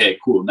realize, okay,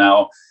 cool,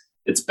 now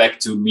it's back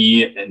to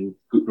me and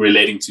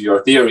relating to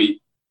your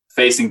theory,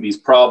 facing these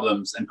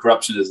problems, and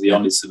corruption is the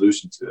only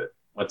solution to it.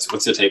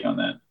 What's your take on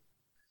that?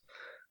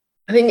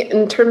 I think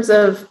in terms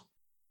of,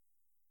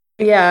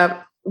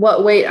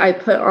 what weight I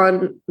put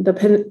on the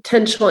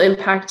potential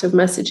impact of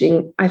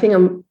messaging, I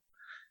think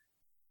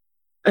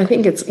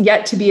it's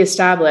yet to be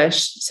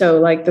established. So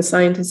like the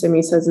scientist in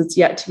me says it's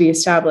yet to be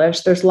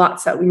established. There's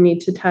lots that we need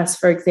to test.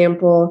 For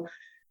example,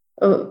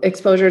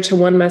 exposure to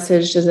one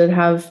message, does it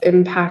have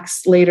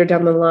impacts later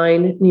down the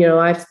line?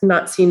 I've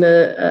not seen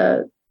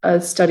a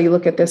study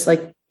look at this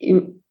like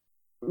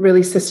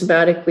really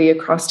systematically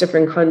across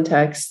different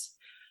contexts.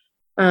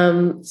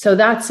 So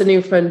that's a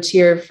new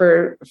frontier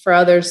for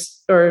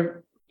others,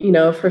 or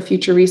for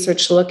future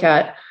research to look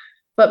at.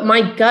 But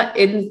my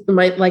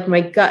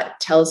gut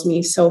tells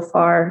me so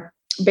far,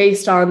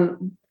 based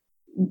on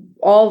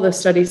all the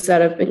studies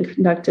that have been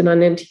conducted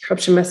on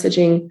anti-corruption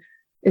messaging,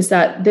 is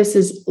that this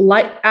is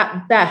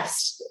at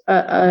best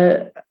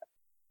a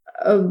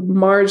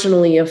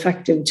marginally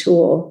effective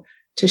tool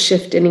to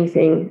shift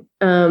anything,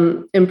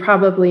 and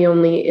probably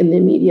only in the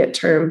immediate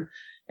term.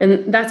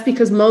 And that's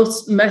because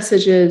most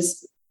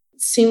messages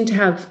seem to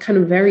have kind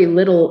of very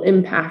little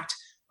impact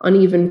on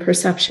even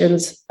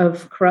perceptions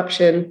of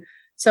corruption.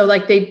 So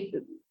like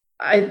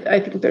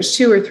I think there's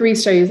 2 or 3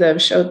 studies that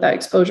have showed that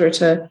exposure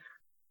to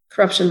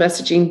corruption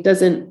messaging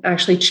doesn't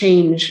actually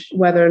change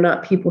whether or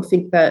not people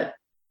think that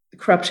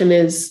corruption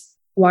is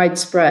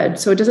widespread.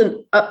 So it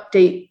doesn't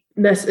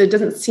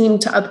seem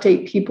to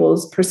update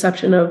people's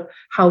perception of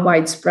how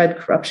widespread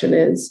corruption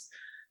is.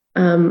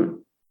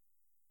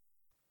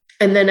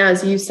 And then,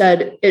 as you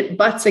said, it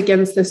butts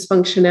against this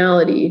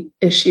functionality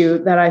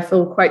issue that I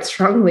feel quite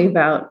strongly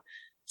about.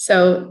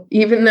 So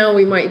even though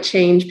we might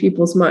change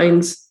people's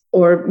minds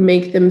or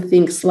make them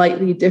think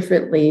slightly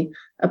differently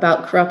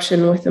about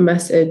corruption with a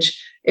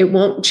message, it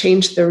won't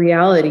change the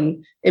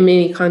reality in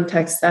many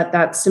contexts that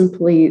that's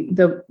simply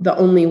the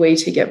only way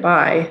to get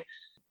by.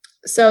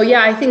 So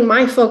I think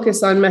my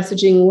focus on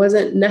messaging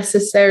wasn't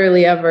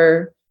necessarily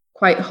ever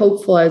quite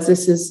hopeful as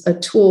this is a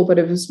tool, but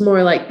it was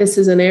more like this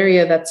is an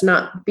area that's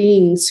not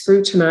being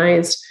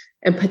scrutinized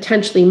and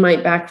potentially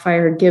might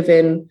backfire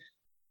given,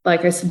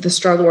 like I said, the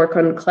strong work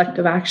on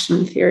collective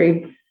action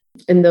theory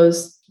and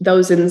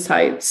those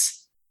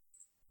insights.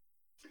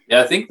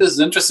 Yeah, I think this is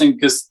interesting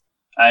because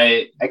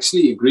I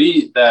actually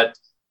agree that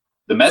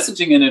the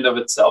messaging in and of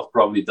itself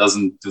probably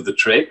doesn't do the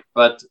trick.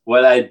 But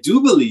what I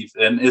do believe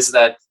in is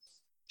that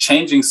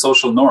changing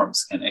social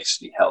norms can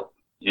actually help,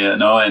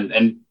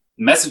 and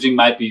messaging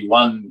might be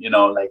one,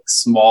 like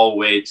small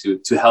way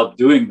to help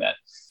doing that.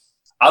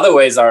 Other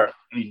ways are,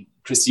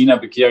 Christina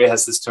Beccari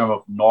has this term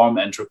of norm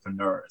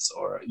entrepreneurs,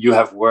 or you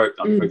have worked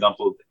on, for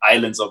example,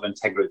 islands of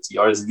integrity,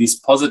 or these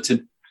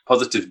positive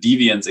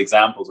deviance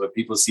examples where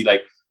people see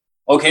like,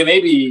 okay,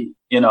 maybe,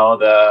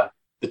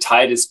 the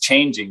tide is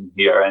changing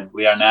here and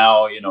we are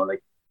now,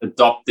 like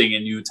adopting a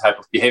new type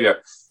of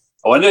behavior.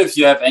 I wonder if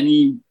you have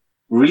any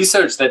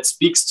research that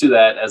speaks to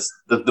that as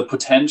the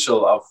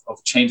potential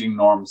of changing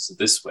norms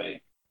this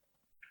way.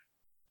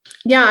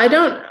 Yeah,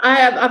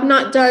 I've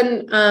not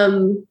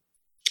done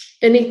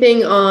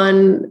anything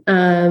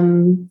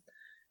on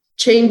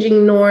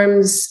changing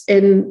norms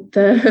in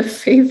the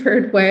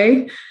favored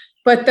way.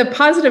 But the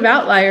positive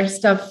outlier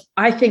stuff,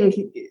 I think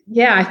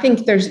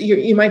there's,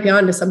 you might be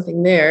onto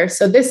something there.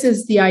 So this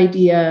is the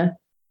idea,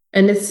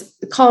 and it's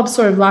called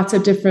sort of lots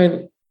of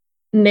different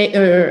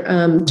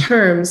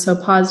terms. So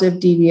positive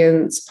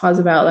deviance,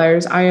 positive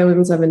outliers,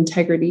 islands of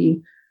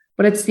integrity.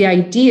 But it's the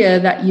idea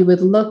that you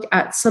would look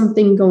at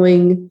something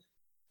going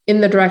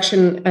in the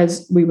direction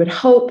as we would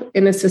hope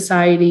in a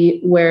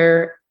society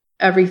where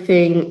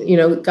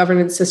everything,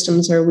 governance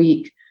systems are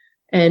weak,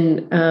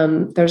 and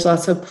there's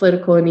lots of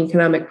political and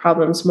economic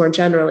problems more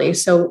generally.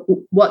 So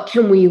what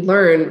can we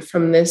learn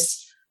from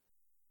this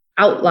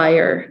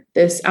outlier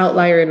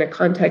in a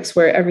context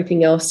where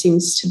everything else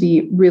seems to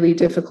be really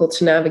difficult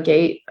to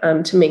navigate,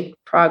 to make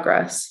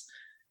progress?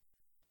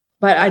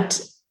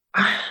 But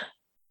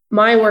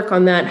my work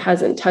on that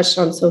hasn't touched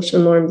on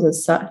social norms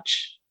as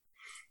such.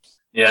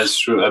 Yeah, it's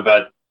true.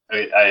 But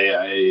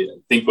I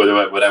think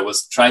what I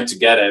was trying to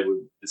get at with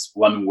this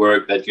one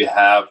work that you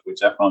have,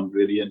 which I found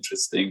really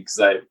interesting, because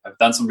I've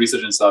done some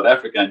research in South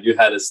Africa, and you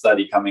had a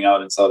study coming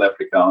out in South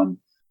Africa on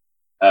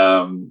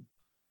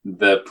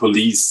the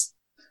police,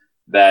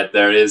 that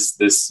there is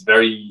this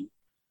very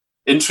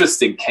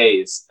interesting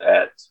case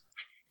that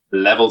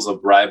levels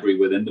of bribery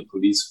within the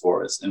police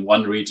force in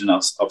one region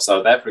of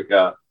South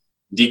Africa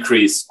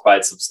decreased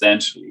quite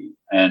substantially.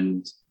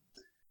 And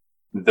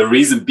the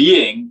reason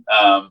being,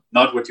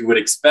 not what you would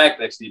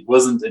expect, actually, it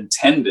wasn't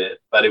intended,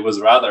 but it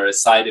was rather a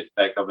side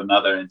effect of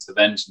another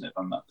intervention, if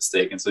I'm not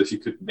mistaken. So if you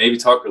could maybe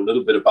talk a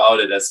little bit about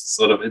it as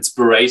sort of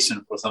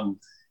inspiration for some,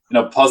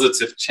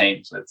 positive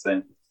change, let's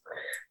say.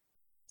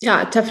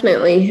 Yeah,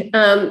 definitely.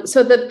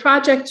 So the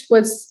project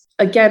was,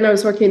 again, I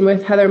was working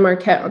with Heather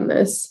Marquette on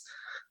this.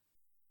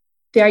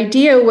 The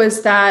idea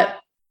was that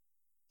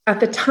at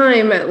the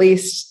time, at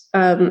least,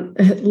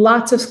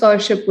 lots of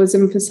scholarship was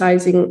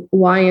emphasizing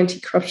why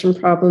anti-corruption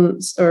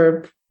problems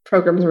or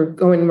programs were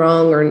going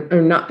wrong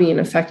or not being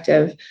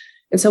effective.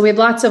 And so we had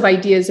lots of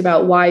ideas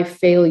about why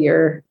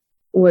failure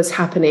was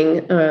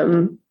happening,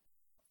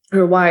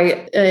 or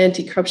why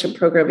anti-corruption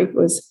programming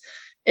was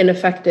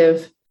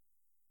ineffective.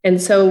 And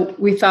so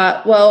we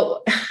thought,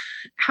 well,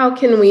 how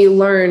can we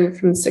learn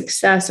from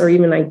success or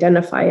even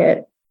identify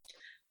it?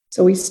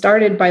 So we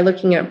started by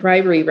looking at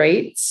bribery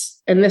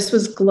rates, and this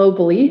was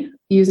globally,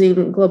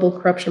 using Global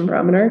Corruption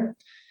Barometer.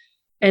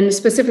 And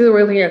specifically,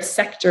 we're looking at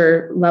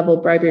sector level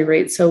bribery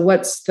rates. So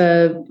what's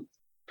the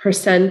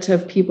percent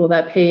of people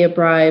that pay a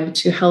bribe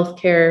to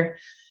healthcare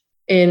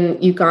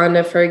in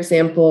Uganda, for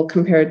example,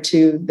 compared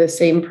to the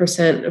same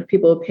percent of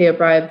people who pay a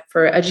bribe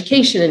for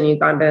education in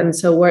Uganda? And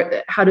so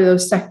how do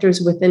those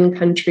sectors within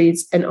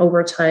countries and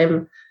over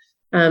time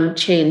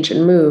change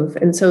and move?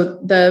 And so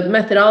the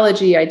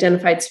methodology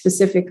identified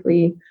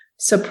specifically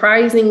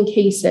surprising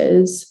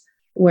cases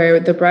where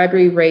the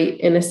bribery rate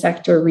in a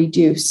sector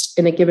reduced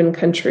in a given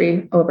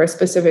country over a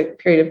specific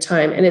period of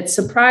time. And it's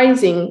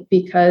surprising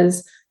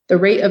because the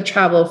rate of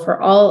travel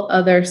for all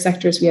other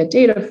sectors we had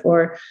data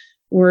for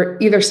were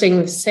either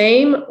staying the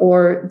same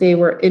or they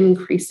were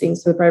increasing.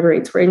 So the bribery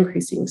rates were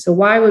increasing. So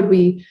why would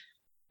we,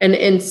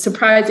 and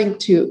surprising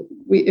to,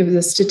 it was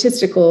a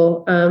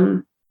statistical,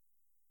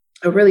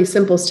 a really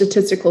simple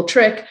statistical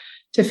trick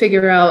to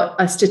figure out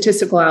a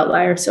statistical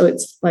outlier. So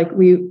it's like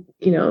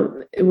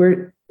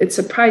it's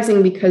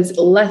surprising because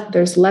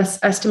there's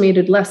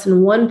estimated less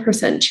than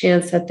 1%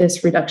 chance that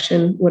this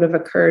reduction would have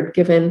occurred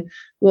given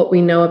what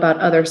we know about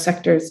other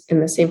sectors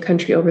in the same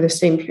country over the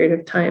same period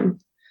of time.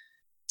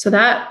 So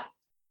that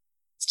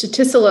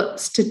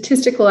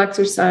statistical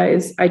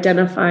exercise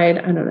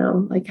identified,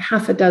 like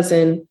half a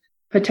dozen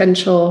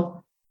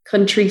potential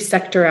country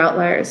sector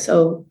outliers.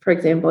 So for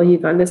example,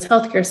 Uganda's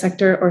healthcare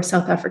sector or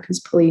South Africa's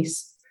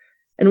police.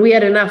 And we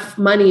had enough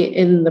money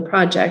in the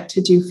project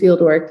to do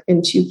fieldwork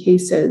in 2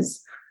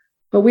 cases.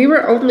 But we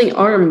were only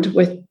armed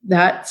with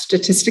that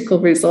statistical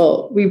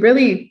result. We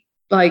really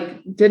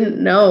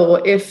didn't know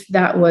if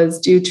that was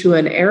due to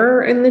an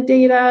error in the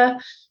data.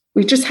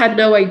 We just had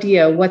no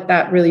idea what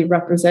that really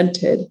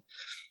represented.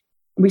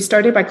 We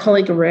started by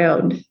calling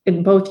around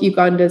in both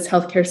Uganda's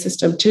healthcare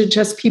system to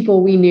just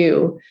people we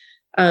knew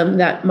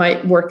that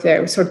might work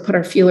there. We sort of put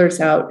our feelers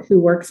out, who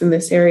works in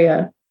this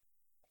area.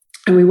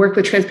 And we work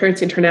with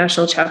Transparency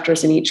International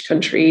chapters in each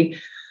country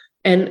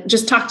and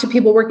just talk to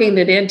people working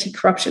in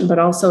anti-corruption, but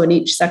also in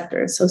each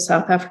sector. So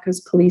South Africa's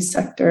police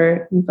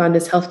sector,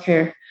 Uganda's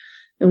healthcare.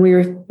 And we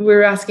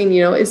were asking,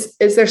 is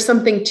there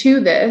something to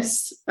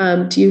this?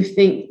 Do you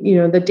think,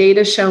 the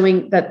data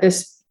showing that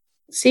this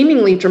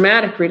seemingly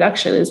dramatic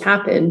reduction has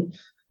happened,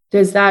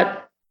 does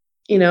that,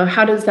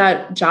 how does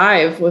that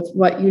jive with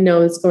what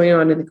is going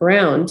on in the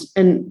ground?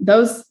 And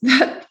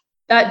that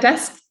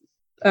desk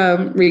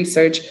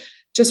research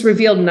just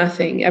revealed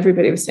nothing.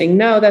 Everybody was saying,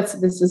 no, this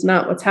is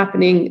not what's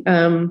happening.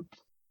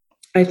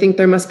 I think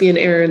there must be an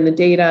error in the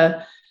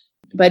data.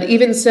 But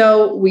even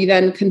so, we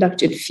then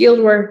conducted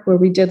fieldwork where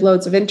we did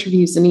loads of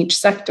interviews in each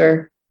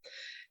sector.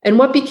 And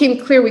what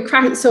became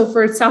clear, so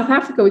for South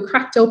Africa, we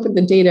cracked open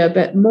the data a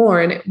bit more,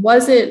 and it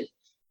wasn't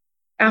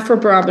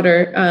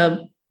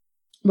Afrobarometer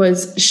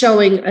was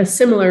showing a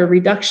similar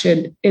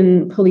reduction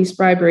in police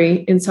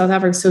bribery in South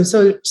Africa.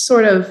 So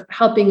sort of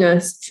helping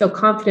us feel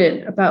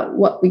confident about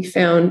what we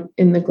found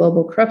in the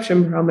global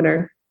corruption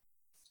barometer.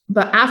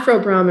 But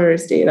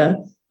Afrobarometer's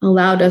data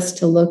allowed us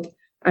to look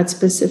at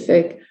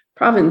specific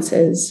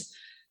provinces.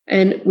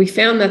 And we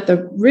found that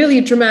the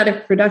really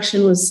dramatic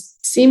reduction was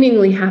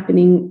seemingly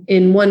happening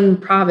in one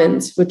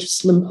province, which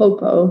is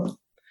Limpopo.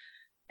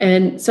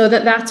 And so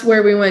that's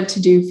where we went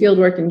to do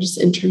fieldwork and just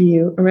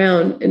interview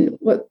around. And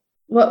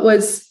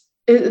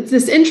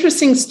this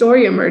interesting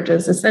story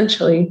emerges,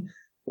 essentially,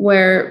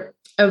 where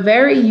a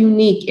very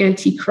unique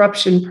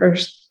anti-corruption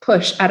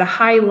push at a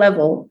high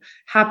level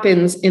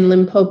happens in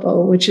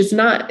Limpopo, which is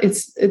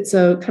it's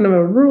a kind of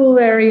a rural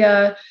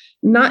area,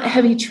 not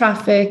heavy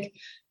traffic,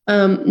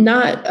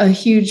 not a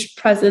huge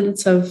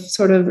presence of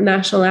sort of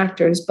national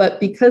actors. But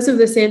because of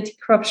this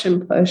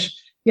anti-corruption push,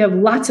 you have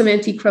lots of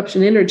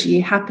anti-corruption energy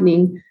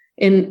happening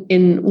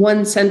in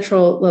one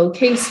central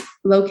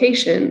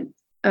location.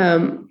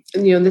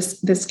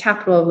 This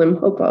capital of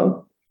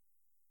Limpopo.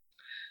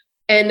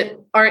 And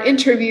our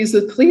interviews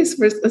with police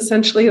were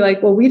essentially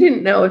like, well, we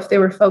didn't know if they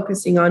were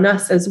focusing on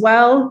us as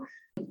well.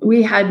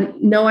 We had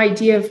no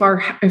idea if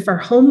our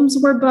homes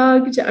were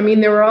bugged. I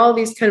mean, there were all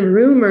these kind of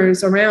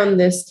rumors around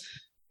this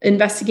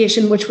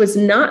investigation, which was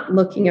not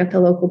looking at the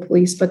local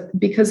police, but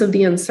because of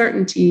the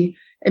uncertainty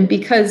and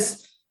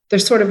because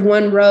there's sort of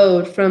one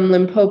road from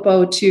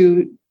Limpopo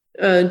to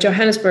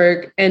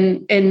Johannesburg,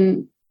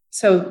 and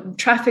so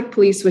traffic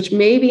police, which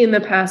maybe in the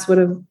past would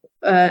have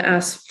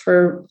asked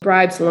for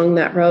bribes along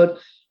that road,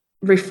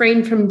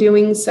 refrained from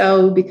doing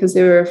so because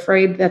they were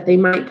afraid that they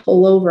might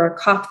pull over a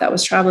cop that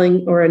was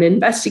traveling or an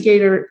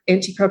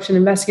anti-corruption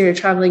investigator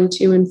traveling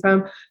to and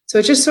from. So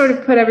it just sort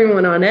of put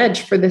everyone on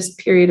edge for this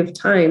period of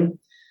time,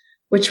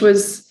 which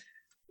was,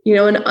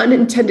 an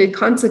unintended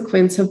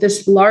consequence of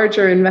this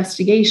larger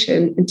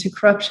investigation into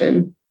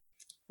corruption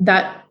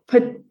that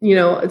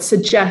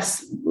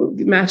suggests,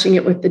 matching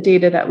it with the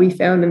data that we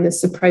found in this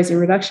surprising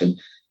reduction,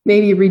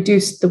 maybe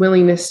reduced the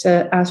willingness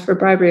to ask for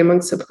bribery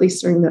amongst the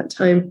police during that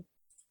time.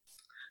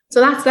 So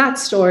that's that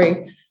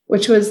story,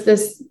 which was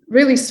this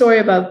really story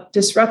about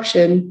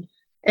disruption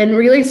and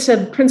relates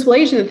to principal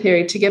agent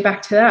theory, to get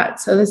back to that.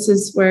 So this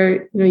is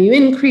where, you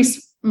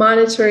increase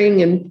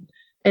monitoring and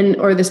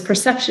or this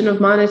perception of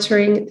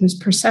monitoring, there's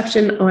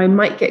perception, I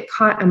might get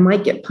caught, I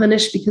might get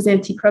punished because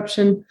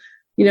anti-corruption,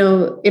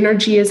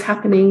 energy is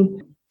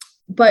happening.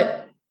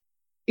 But,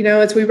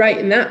 as we write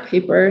in that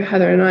paper,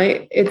 Heather and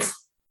I,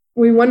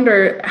 we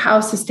wonder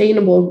how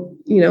sustainable,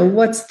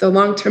 what's the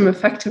long-term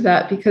effect of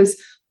that? Because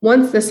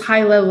once this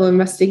high-level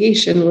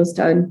investigation was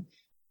done,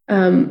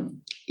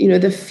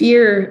 the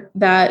fear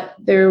that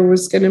there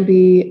was going to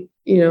be,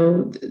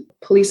 the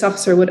police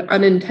officer would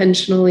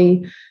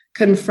unintentionally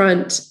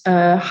confront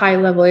a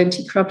high-level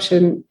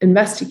anti-corruption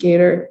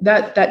investigator,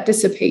 that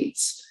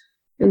dissipates.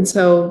 And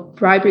so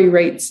bribery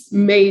rates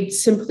may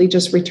simply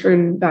just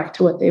return back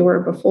to what they were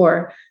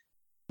before.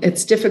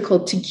 It's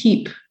difficult to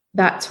keep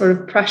that sort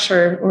of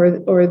pressure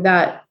or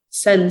that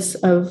sense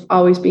of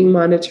always being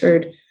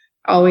monitored,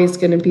 always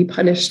going to be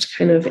punished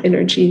kind of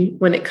energy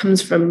when it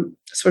comes from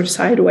sort of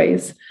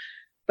sideways.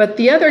 But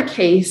the other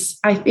case,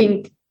 I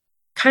think,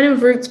 kind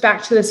of roots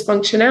back to this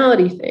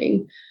functionality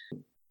thing.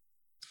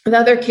 The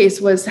other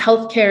case was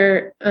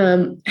healthcare,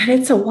 and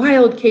it's a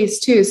wild case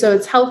too. So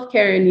it's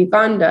healthcare in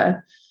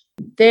Uganda.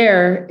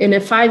 There, in a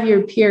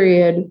 5-year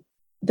period,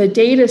 the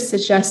data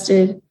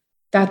suggested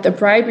that the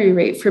bribery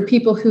rate for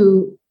people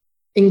who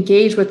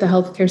engage with the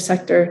healthcare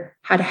sector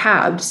had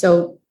halved.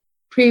 So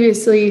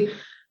previously,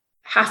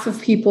 half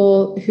of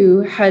people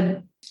who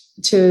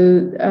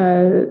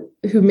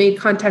made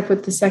contact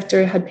with the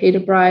sector had paid a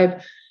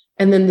bribe,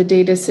 and then the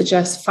data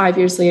suggests 5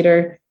 years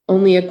later,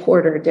 only a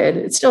quarter did.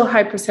 It's still a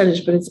high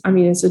percentage, but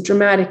it's a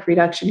dramatic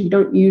reduction. You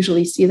don't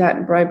usually see that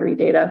in bribery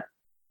data.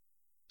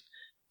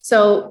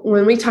 So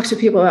when we talked to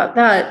people about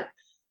that,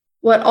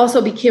 what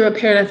also became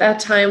apparent at that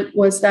time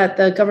was that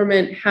the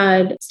government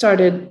had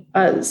started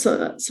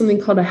something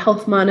called a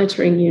health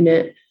monitoring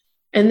unit.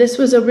 And this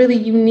was a really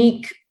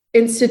unique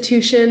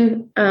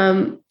institution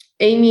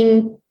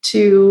aiming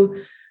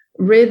to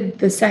rid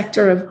the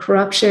sector of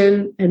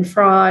corruption and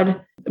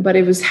fraud, but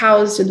it was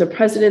housed in the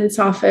president's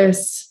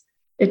office.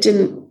 It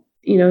didn't,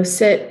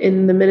 sit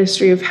in the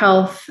Ministry of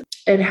Health.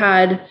 It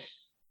had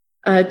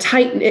a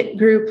tight-knit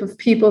group of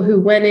people who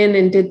went in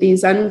and did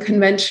these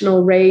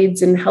unconventional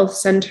raids in health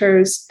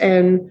centers.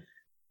 And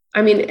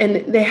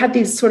they had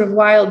these sort of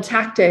wild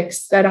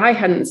tactics that I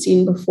hadn't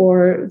seen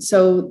before.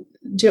 So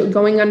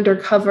going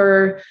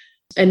undercover,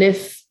 and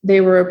if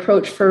they were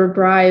approached for a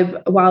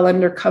bribe while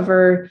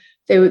undercover,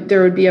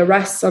 there would be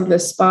arrests on the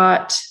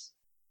spot,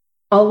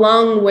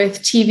 along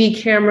with TV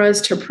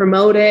cameras to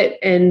promote it.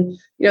 And,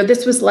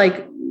 this was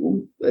like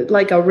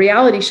a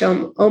reality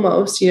show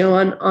almost,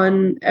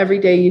 on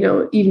everyday,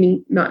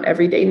 evening, not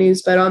everyday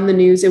news, but on the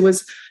news. It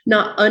was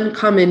not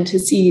uncommon to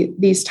see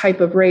these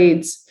type of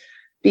raids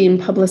being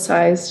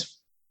publicized.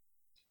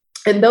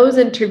 And those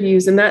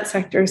interviews in that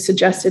sector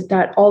suggested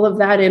that all of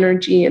that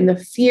energy and the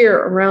fear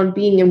around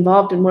being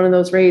involved in one of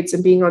those raids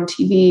and being on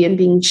TV and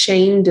being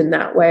shamed in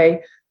that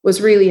way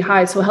was really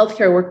high. So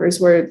healthcare workers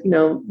were,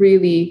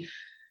 really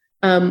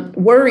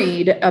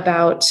worried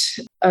about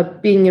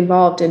being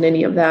involved in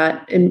any of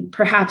that. And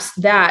perhaps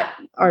that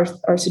our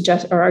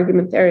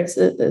argument there is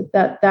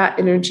that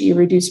energy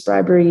reduced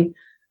bribery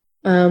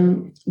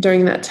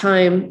during that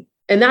time.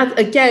 And that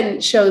again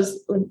shows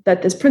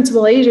that this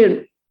principal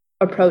agent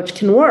approach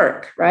can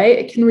work, right?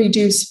 It can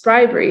reduce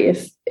bribery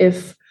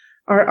if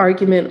our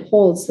argument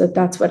holds that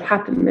that's what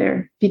happened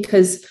there,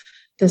 because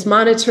this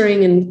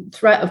monitoring and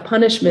threat of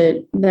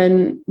punishment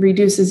then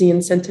reduces the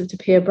incentive to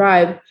pay a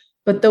bribe.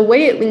 But the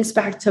way it links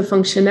back to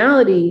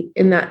functionality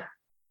in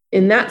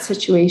that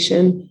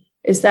situation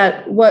is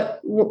that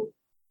what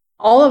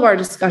all of our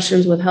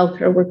discussions with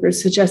healthcare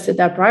workers suggested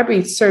that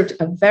bribery served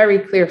a very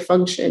clear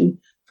function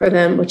for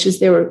them, which is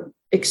they were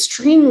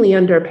extremely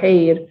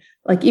underpaid,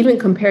 like even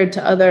compared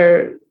to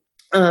other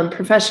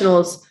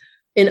professionals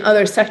in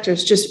other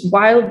sectors, just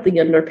wildly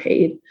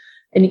underpaid.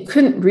 And you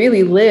couldn't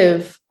really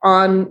live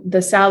on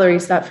the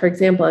salaries that, for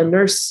example, a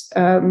nurse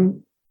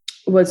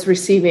was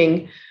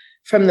receiving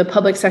from the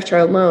public sector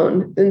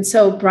alone. And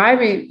so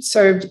bribery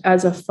served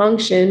as a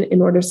function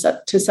in order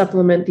to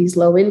supplement these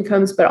low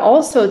incomes, but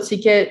also to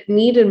get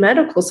needed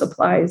medical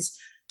supplies.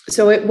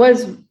 So it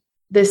was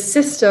this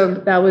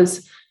system that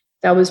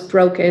was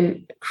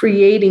broken,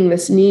 creating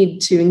this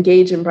need to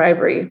engage in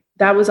bribery.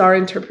 That was our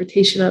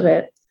interpretation of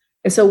it.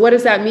 And so what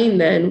does that mean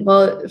then?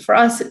 Well, for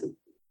us,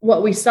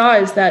 what we saw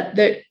is that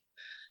the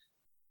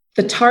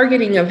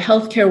targeting of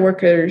healthcare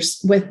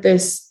workers with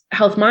this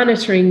health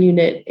monitoring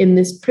unit in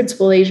this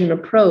principal agent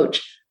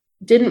approach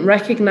didn't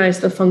recognize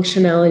the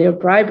functionality of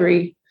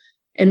bribery.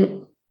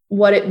 And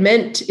what it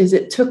meant is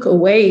it took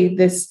away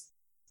this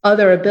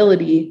other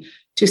ability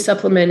to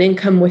supplement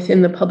income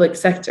within the public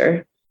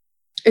sector.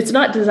 It's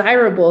not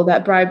desirable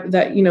that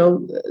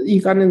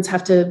Ugandans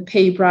have to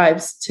pay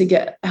bribes to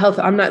get health.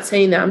 I'm not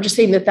saying that. I'm just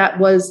saying that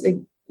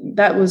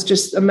was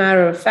just a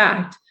matter of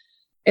fact.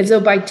 And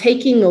so by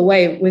taking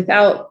away,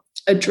 without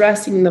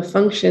addressing the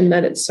function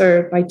that it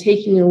served, by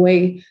taking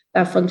away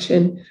that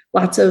function,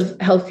 lots of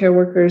healthcare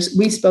workers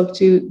we spoke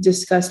to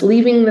discussed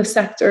leaving the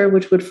sector,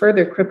 which would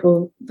further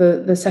cripple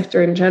the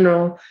sector in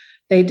general.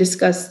 They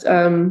discussed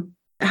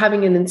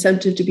having an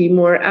incentive to be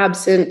more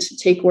absent, to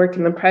take work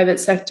in the private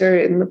sector,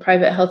 in the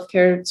private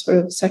healthcare sort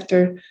of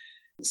sector.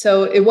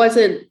 So it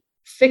wasn't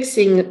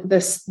fixing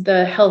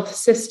the health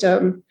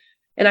system.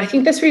 And I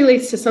think this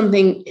relates to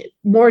something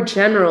more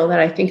general that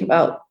I think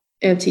about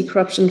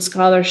anti-corruption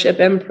scholarship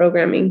and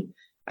programming.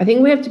 I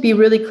think we have to be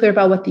really clear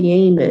about what the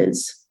aim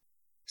is.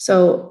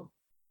 So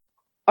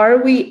are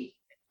we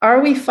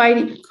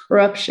fighting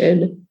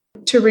corruption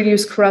to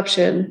reduce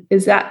corruption?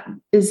 Is that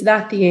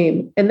the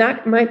aim? And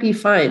that might be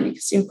fine,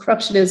 because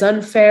corruption is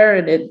unfair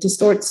and it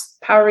distorts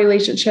power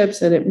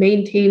relationships and it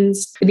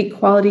maintains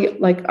inequality.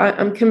 Like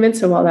I'm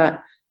convinced of all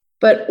that.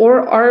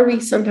 Or are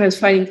we sometimes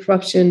fighting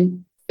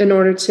corruption in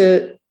order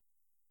to,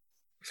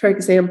 for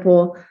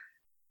example,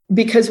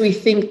 because we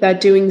think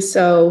that doing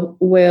so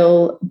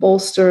will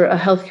bolster a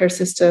healthcare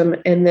system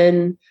and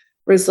then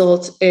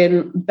result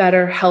in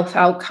better health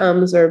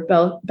outcomes or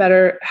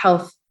better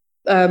health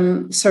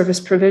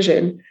service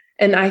provision.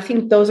 And I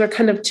think those are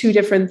kind of two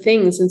different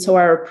things. And so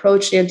our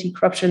approach to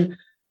anti-corruption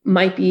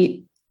might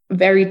be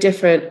very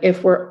different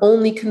if we're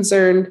only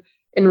concerned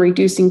in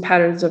reducing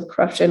patterns of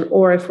corruption,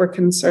 or if we're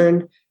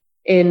concerned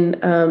in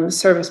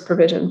service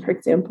provision, for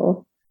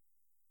example.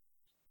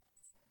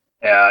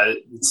 Yeah,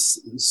 it's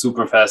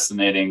super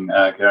fascinating,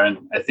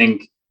 Caryn. I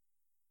think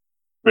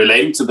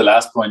relating to the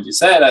last point you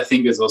said, I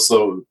think is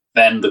also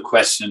then the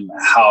question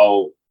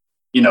how,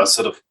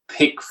 sort of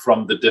pick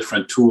from the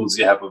different tools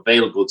you have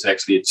available to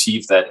actually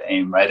achieve that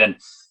aim, right? And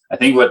I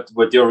think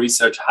what your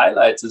research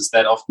highlights is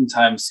that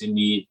oftentimes you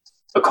need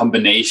a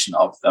combination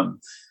of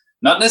them.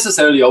 Not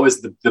necessarily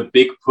always the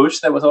big push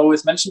that was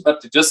always mentioned,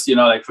 but to just,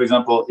 like, for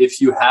example, if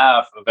you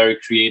have a very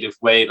creative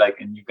way, like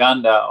in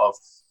Uganda, of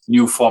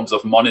new forms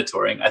of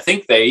monitoring. I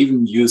think they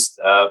even used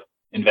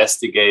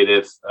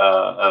investigative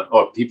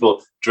or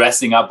people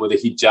dressing up with a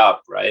hijab,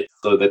 right?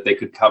 So that they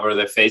could cover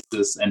their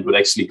faces and would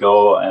actually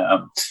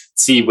go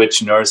see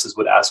which nurses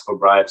would ask for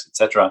bribes,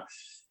 etc.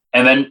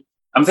 And then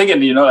I'm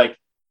thinking, like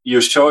you're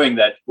showing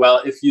that,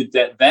 well, if you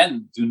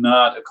then do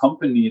not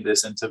accompany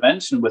this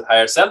intervention with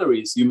higher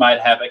salaries, you might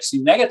have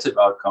actually negative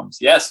outcomes.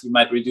 Yes, you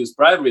might reduce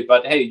bribery,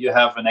 but hey, you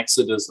have an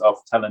exodus of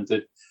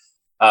talented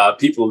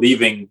people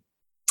leaving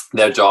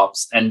their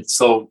jobs. And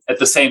so at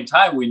the same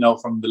time, we know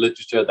from the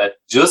literature that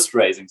just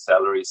raising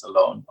salaries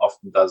alone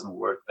often doesn't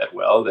work that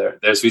well.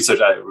 There's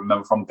research I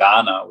remember from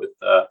Ghana with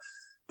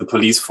the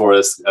police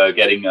force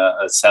getting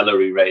a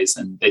salary raise,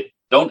 and they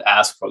don't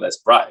ask for less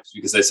bribes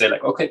because they say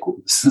like, okay, cool,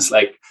 this is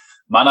like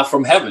manna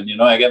from heaven,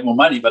 I get more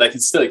money, but I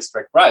can still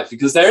extract bribes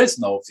because there is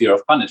no fear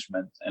of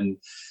punishment. And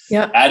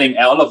adding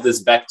all of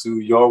this back to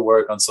your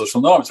work on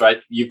social norms,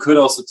 right? You could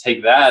also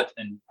take that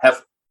and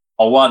have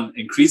one,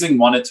 increasing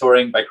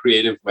monitoring by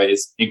creative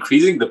ways,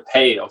 increasing the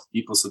pay of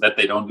people so that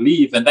they don't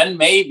leave, and then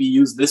maybe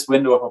use this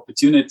window of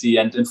opportunity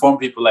and inform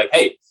people like,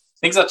 hey,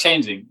 things are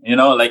changing.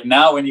 Like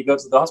now when you go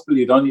to the hospital,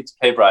 you don't need to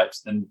pay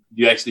bribes, and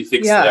you actually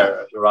fix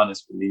their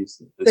honest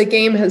beliefs. The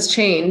game has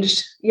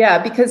changed.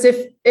 Yeah, because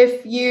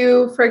if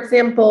you, for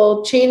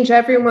example, change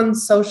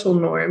everyone's social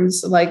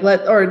norms,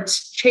 widely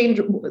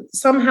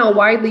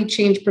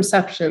change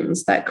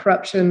perceptions that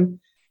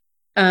corruption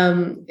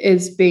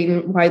is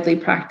being widely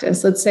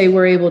practiced. Let's say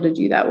we're able to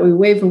do that. We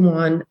wave a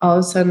wand, all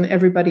of a sudden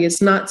everybody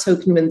is not so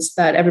convinced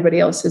that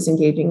everybody else is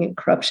engaging in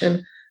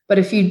corruption. But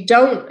if you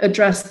don't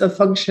address the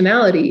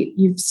functionality,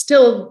 you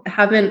still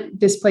haven't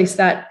displaced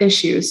that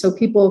issue. So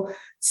people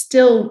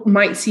still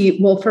might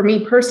see, well, for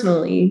me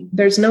personally,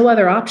 there's no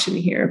other option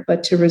here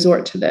but to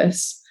resort to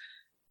this.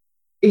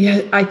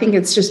 Yeah, I think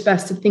it's just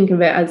best to think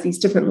of it as these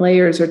different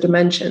layers or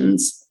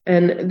dimensions.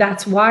 And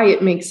that's why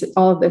it makes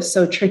all of this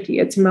so tricky.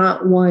 It's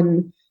not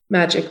one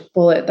magic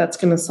bullet that's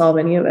going to solve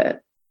any of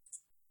it.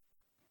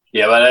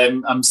 Yeah, but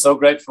I'm so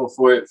grateful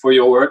for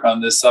your work on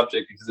this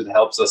subject, because it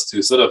helps us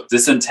to sort of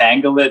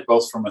disentangle it,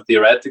 both from a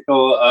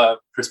theoretical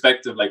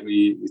perspective, like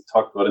we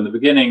talked about in the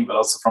beginning, but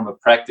also from a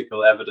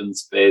practical,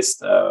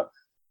 evidence-based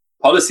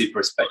policy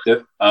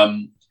perspective.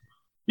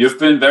 You've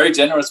been very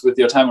generous with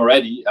your time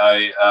already.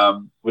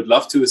 I would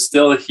love to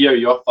still hear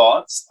your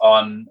thoughts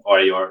on,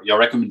 or your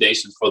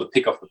recommendations for the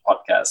pick of the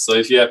podcast. So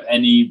if you have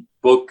any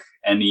book,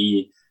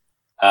 any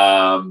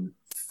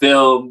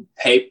film,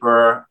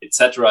 paper,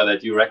 etc.,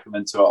 that you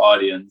recommend to our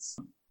audience,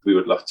 we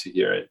would love to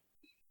hear it.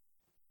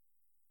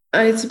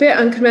 It's a bit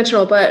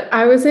unconventional, but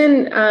I was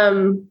in, I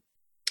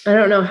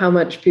don't know how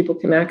much people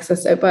can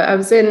access it, but I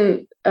was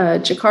in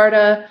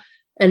Jakarta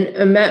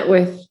and met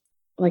with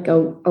like a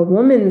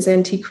women's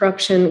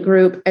anti-corruption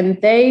group,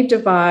 and they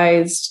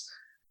devised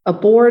a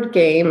board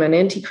game, an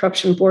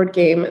anti-corruption board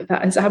game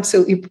that is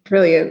absolutely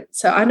brilliant.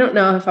 So I don't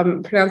know if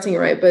I'm pronouncing it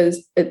right, but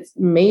it's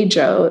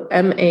Majo,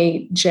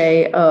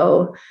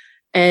 M-A-J-O.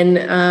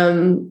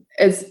 And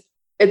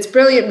it's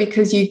brilliant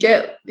because you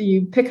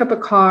pick up a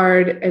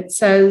card, it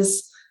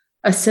says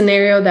a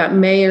scenario that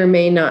may or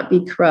may not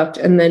be corrupt.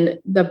 And then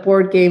the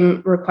board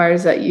game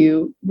requires that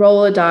you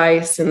roll a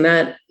dice and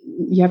that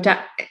you have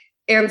to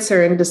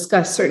answer and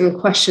discuss certain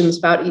questions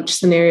about each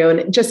scenario, and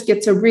it just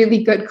gets a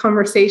really good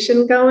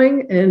conversation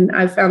going. And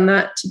I found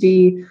that to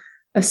be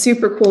a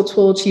super cool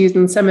tool to use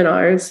in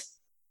seminars.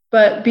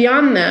 But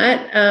beyond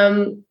that,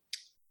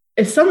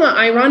 it's somewhat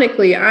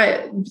ironically,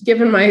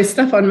 given my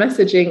stuff on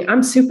messaging,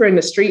 I'm super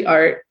into street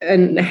art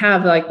and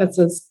have that's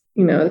a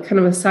kind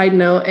of a side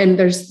note. And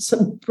there's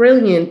some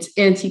brilliant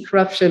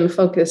anti-corruption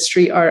focused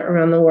street art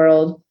around the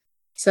world.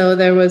 So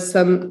there was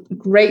some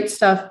great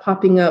stuff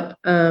popping up.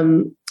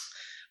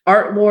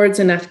 Art lords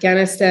in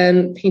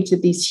Afghanistan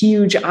painted these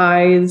huge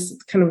eyes,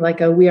 kind of like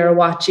a "we are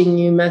watching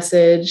you"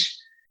 message.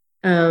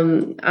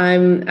 I'm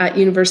at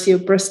University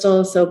of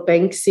Bristol, so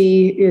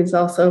Banksy is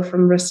also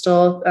from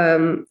Bristol,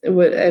 and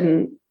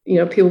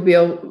people will be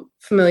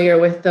familiar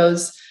with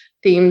those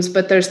themes.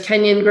 But there's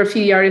Kenyan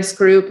graffiti artist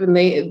group, and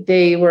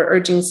they were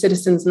urging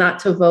citizens not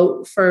to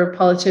vote for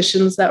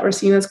politicians that were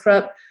seen as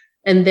corrupt,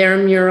 and their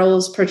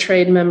murals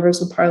portrayed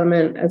members of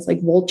parliament as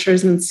like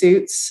vultures in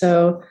suits.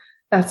 So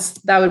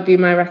that would be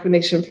my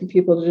recommendation for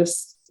people to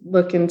just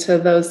look into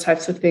those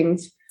types of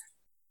things.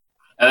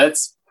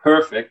 That's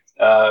perfect,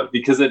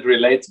 because it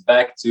relates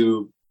back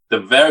to the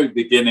very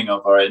beginning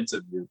of our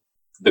interview.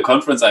 The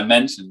conference I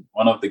mentioned,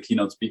 one of the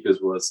keynote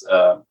speakers was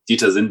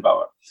Dieter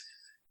Sinnbauer.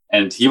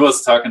 And he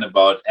was talking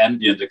about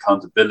ambient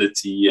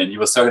accountability, and he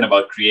was talking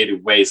about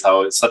creative ways,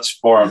 how such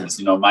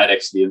forums, might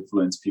actually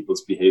influence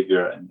people's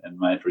behavior and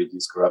might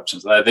reduce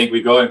corruption. So I think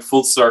we're going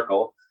full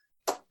circle.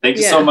 Thank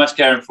you so much,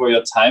 Caryn, for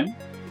your time.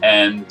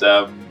 And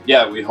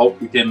we hope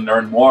we can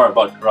learn more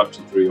about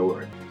corruption through your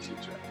work in the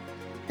future.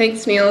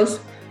 Thanks, Niels.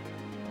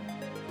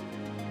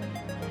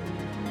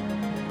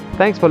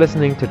 Thanks for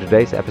listening to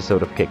today's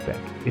episode of Kickback.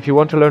 If you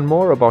want to learn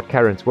more about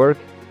Caryn's work,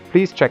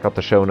 please check out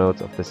the show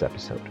notes of this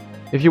episode.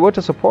 If you want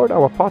to support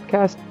our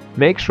podcast,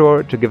 make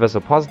sure to give us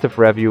a positive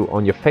review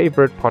on your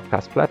favorite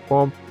podcast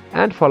platform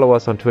and follow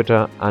us on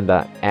Twitter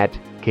under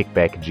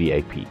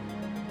 @KickbackGAP.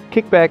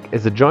 Kickback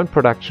is a joint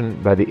production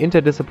by the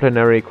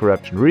Interdisciplinary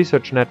Corruption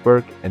Research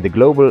Network and the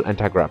Global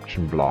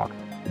Anti-Corruption Blog.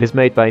 It is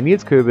made by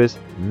Niels Köbis,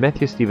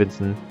 Matthew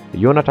Stevenson,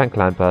 Jonathan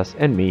Kleimpers,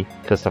 and me,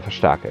 Christopher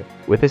Starke,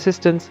 with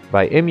assistance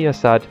by Emi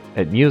Assad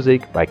and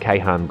music by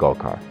Kaihan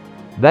Golkar.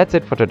 That's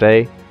it for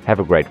today. Have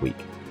a great week.